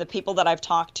 from the people that I've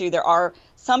talked to, there are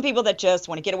some people that just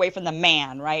want to get away from the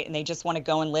man, right? And they just want to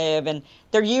go and live, and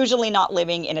they're usually not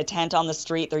living in a tent on the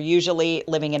street. They're usually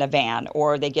living in a van,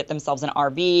 or they get themselves an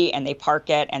RV and they park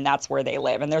it, and that's where they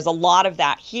live. And there's a lot of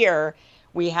that here.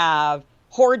 We have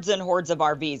hordes and hordes of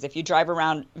RVs. If you drive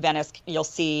around Venice, you'll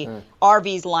see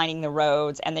RVs lining the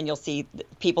roads, and then you'll see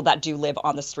people that do live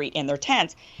on the street in their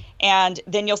tents. And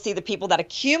then you'll see the people that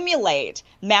accumulate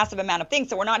massive amount of things.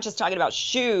 So we're not just talking about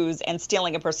shoes and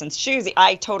stealing a person's shoes.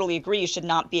 I totally agree. You should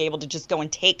not be able to just go and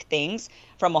take things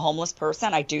from a homeless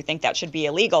person. I do think that should be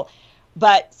illegal.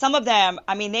 But some of them,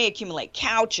 I mean, they accumulate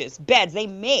couches, beds. They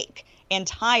make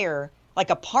entire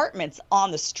apartments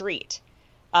on the street.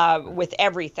 With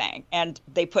everything, and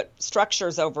they put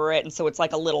structures over it, and so it's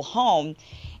like a little home.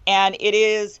 And it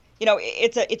is,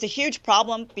 it's a huge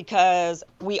problem because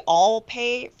we all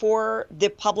pay for the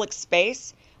public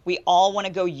space. We all want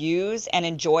to go use and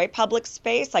enjoy public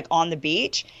space, like on the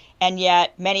beach, and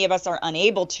yet many of us are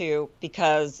unable to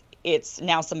because it's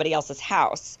now somebody else's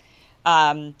house.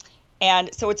 And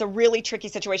so it's a really tricky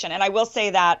situation. And I will say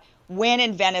that when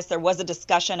in Venice there was a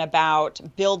discussion about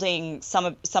building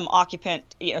some occupant,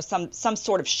 some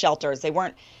sort of shelters. They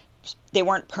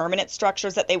weren't permanent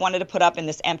structures that they wanted to put up in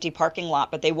this empty parking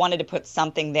lot, but they wanted to put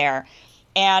something there.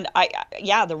 And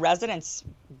the residents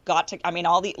got to,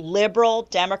 all the liberal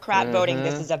Democrat voting.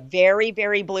 This is a very,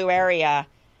 very blue area.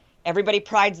 Everybody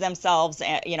prides themselves,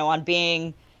 on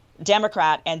being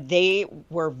Democrat, and they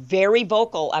were very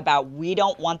vocal about, we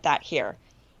don't want that here.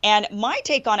 And my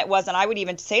take on it was, and I would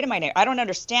even say to my neighbor, I don't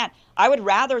understand. I would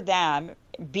rather them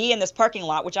be in this parking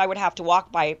lot, which I would have to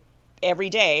walk by every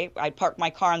day. I'd park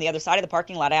my car on the other side of the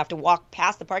parking lot. I have to walk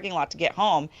past the parking lot to get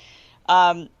home.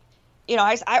 I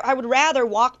would rather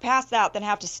walk past that than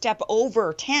have to step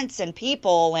over tents and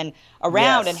people and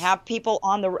around and have people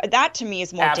on the. That to me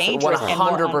is more dangerous and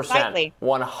more unsightly.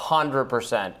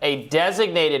 100%. A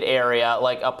designated area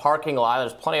like a parking lot.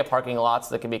 There's plenty of parking lots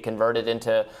that can be converted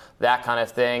into that kind of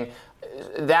thing.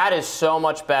 That is so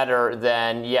much better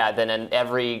than in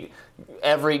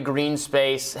every green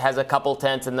space has a couple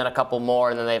tents and then a couple more,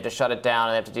 and then they have to shut it down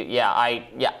and they have to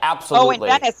do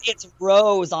absolutely. Oh, in Venice it's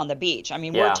rows on the beach.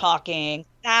 We're talking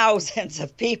thousands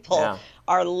of people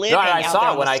are living out there. I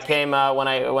saw it when I came down, when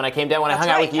I hung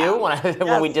out with you,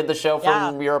 when we did the show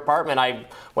from your apartment. I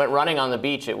went running on the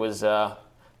beach. It was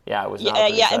it was not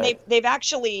a and they've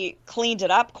actually cleaned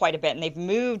it up quite a bit, and they've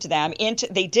moved them into.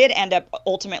 They did end up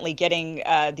ultimately getting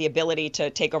the ability to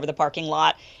take over the parking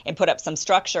lot and put up some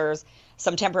structures,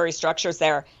 some temporary structures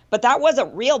there. But that was a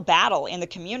real battle in the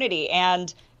community,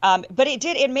 and but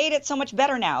it made it so much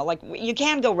better now. Like, you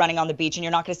can go running on the beach, and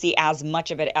you're not going to see as much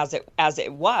of it as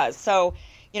it was. So.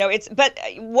 But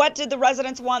what did the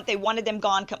residents want? They wanted them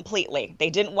gone completely. They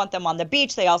didn't want them on the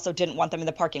beach. They also didn't want them in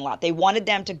the parking lot. They wanted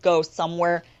them to go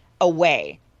somewhere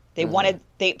away. They wanted,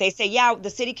 they say, the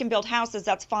city can build houses.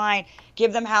 That's fine.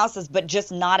 Give them houses, but just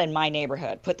not in my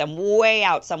neighborhood. Put them way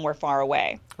out somewhere far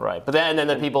away. Right. But then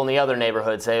the people in the other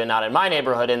neighborhood say, not in my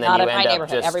neighborhood. And then you end up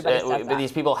just, everybody says that.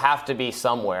 These people have to be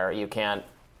somewhere. You can't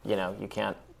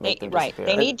make them disappear.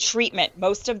 They need treatment.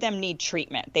 Most of them need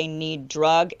treatment. They need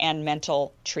drug and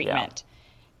mental treatment.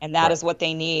 And that is what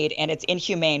they need. And it's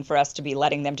inhumane for us to be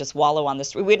letting them just wallow on the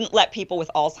street. We didn't let people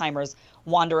with Alzheimer's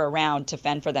wander around to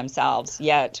fend for themselves,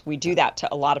 yet we do that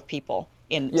to a lot of people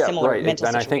in similar mental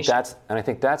situations. I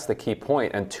think that's the key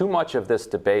point. And too much of this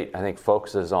debate, I think,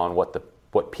 focuses on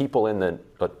what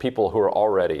people who are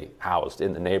already housed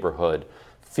in the neighborhood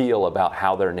feel about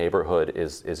how their neighborhood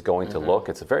is going to look.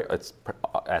 It's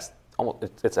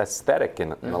aesthetic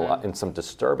in some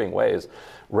disturbing ways,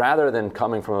 rather than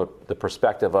coming from the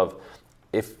perspective of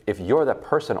if you're the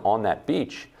person on that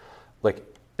beach, like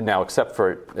now, except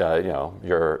for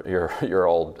your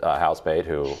old housemate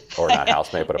or not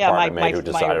housemate, but apartment mate who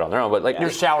decided on their own, but like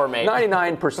your shower mate.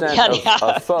 99%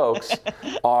 of folks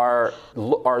are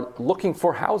looking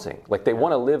for housing. Like, they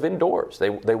want to live indoors. They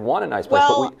want a nice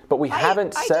place, but we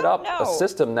haven't set up a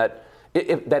system that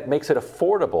makes it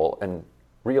affordable and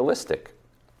realistic.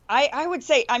 I would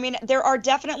say, there are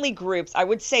definitely groups. I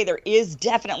would say there is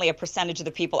definitely a percentage of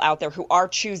the people out there who are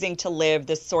choosing to live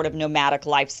this sort of nomadic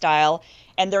lifestyle,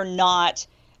 and they're not,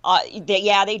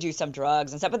 they do some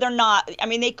drugs and stuff, but they're not,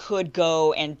 they could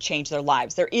go and change their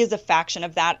lives. There is a faction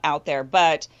of that out there,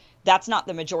 but that's not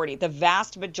the majority. The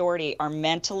vast majority are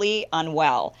mentally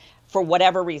unwell for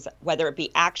whatever reason, whether it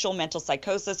be actual mental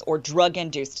psychosis or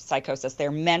drug-induced psychosis.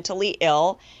 They're mentally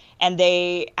ill, and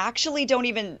they actually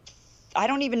I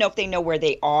don't even know if they know where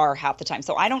they are half the time.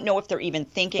 So I don't know if they're even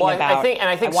thinking about.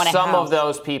 I think some of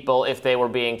those people, if they were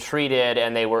being treated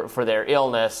and they were for their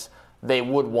illness, they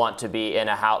would want to be in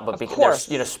a house, but because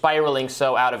they're spiraling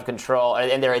so out of control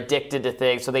and they're addicted to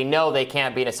things, so they know they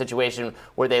can't be in a situation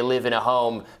where they live in a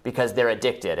home because they're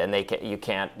addicted and you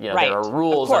can't. There are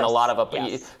rules and a lot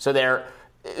of so they're.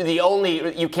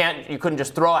 you couldn't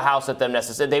just throw a house at them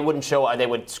necessarily. They wouldn't show. They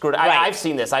would screw it. Right. I've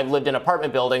seen this. I've lived in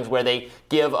apartment buildings where they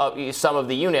give some of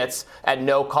the units at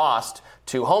no cost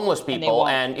to homeless people,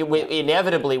 and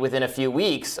inevitably within a few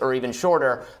weeks or even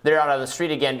shorter, they're out on the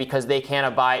street again because they can't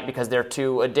abide, because they're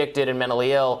too addicted and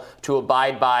mentally ill to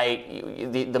abide by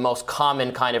the most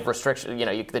common kind of restriction.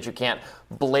 That you can't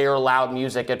blare loud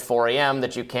music at 4 a.m.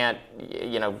 That you can't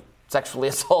sexually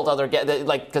assault other guests,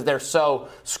 because they're so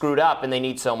screwed up and they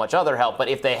need so much other help. But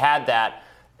if they had that,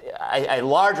 a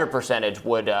larger percentage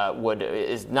would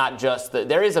is not just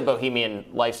there is a bohemian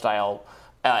lifestyle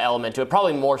element to it,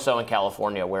 probably more so in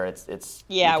California, where it's where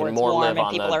it's warm and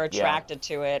people are attracted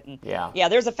to it. And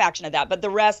there's a faction of that, but the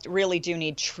rest really do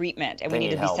need treatment, and we need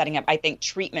to be setting up, I think,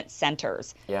 treatment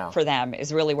centers for them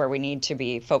is really where we need to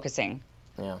be focusing.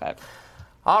 But.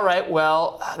 All right,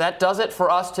 well, that does it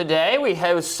for us today.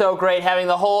 It was so great having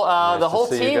the whole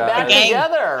team back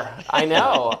together. I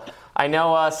know.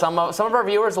 Some of our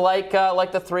viewers like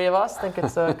the three of us think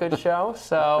it's a good show.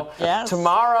 So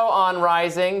tomorrow on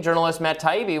Rising, journalist Matt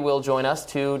Taibbi will join us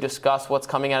to discuss what's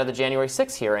coming out of the January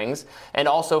 6 hearings, and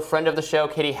also friend of the show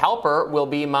Katie Halper will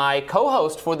be my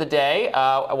co-host for the day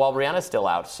while Brianna's still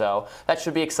out. So that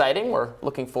should be exciting. We're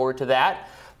looking forward to that.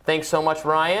 Thanks so much,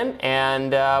 Ryan,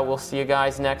 and we'll see you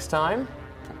guys next time.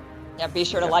 Yeah, be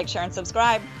sure to like, share, and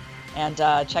subscribe. And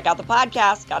check out the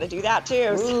podcast. Got to do that,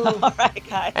 too. So, all right,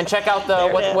 guys. And check out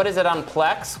what is it on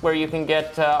Plex, where you can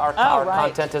get our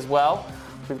content as well.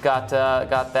 We've got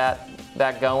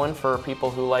that going for people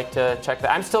who like to check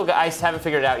that. I haven't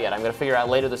figured it out yet. I'm going to figure out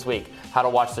later this week how to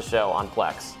watch the show on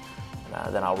Plex.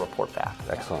 Then I'll report back.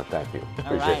 Excellent. Thank you.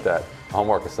 Appreciate that.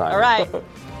 Homework assignment. All right.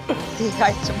 See you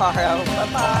guys tomorrow.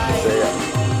 Bye-bye. See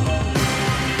ya.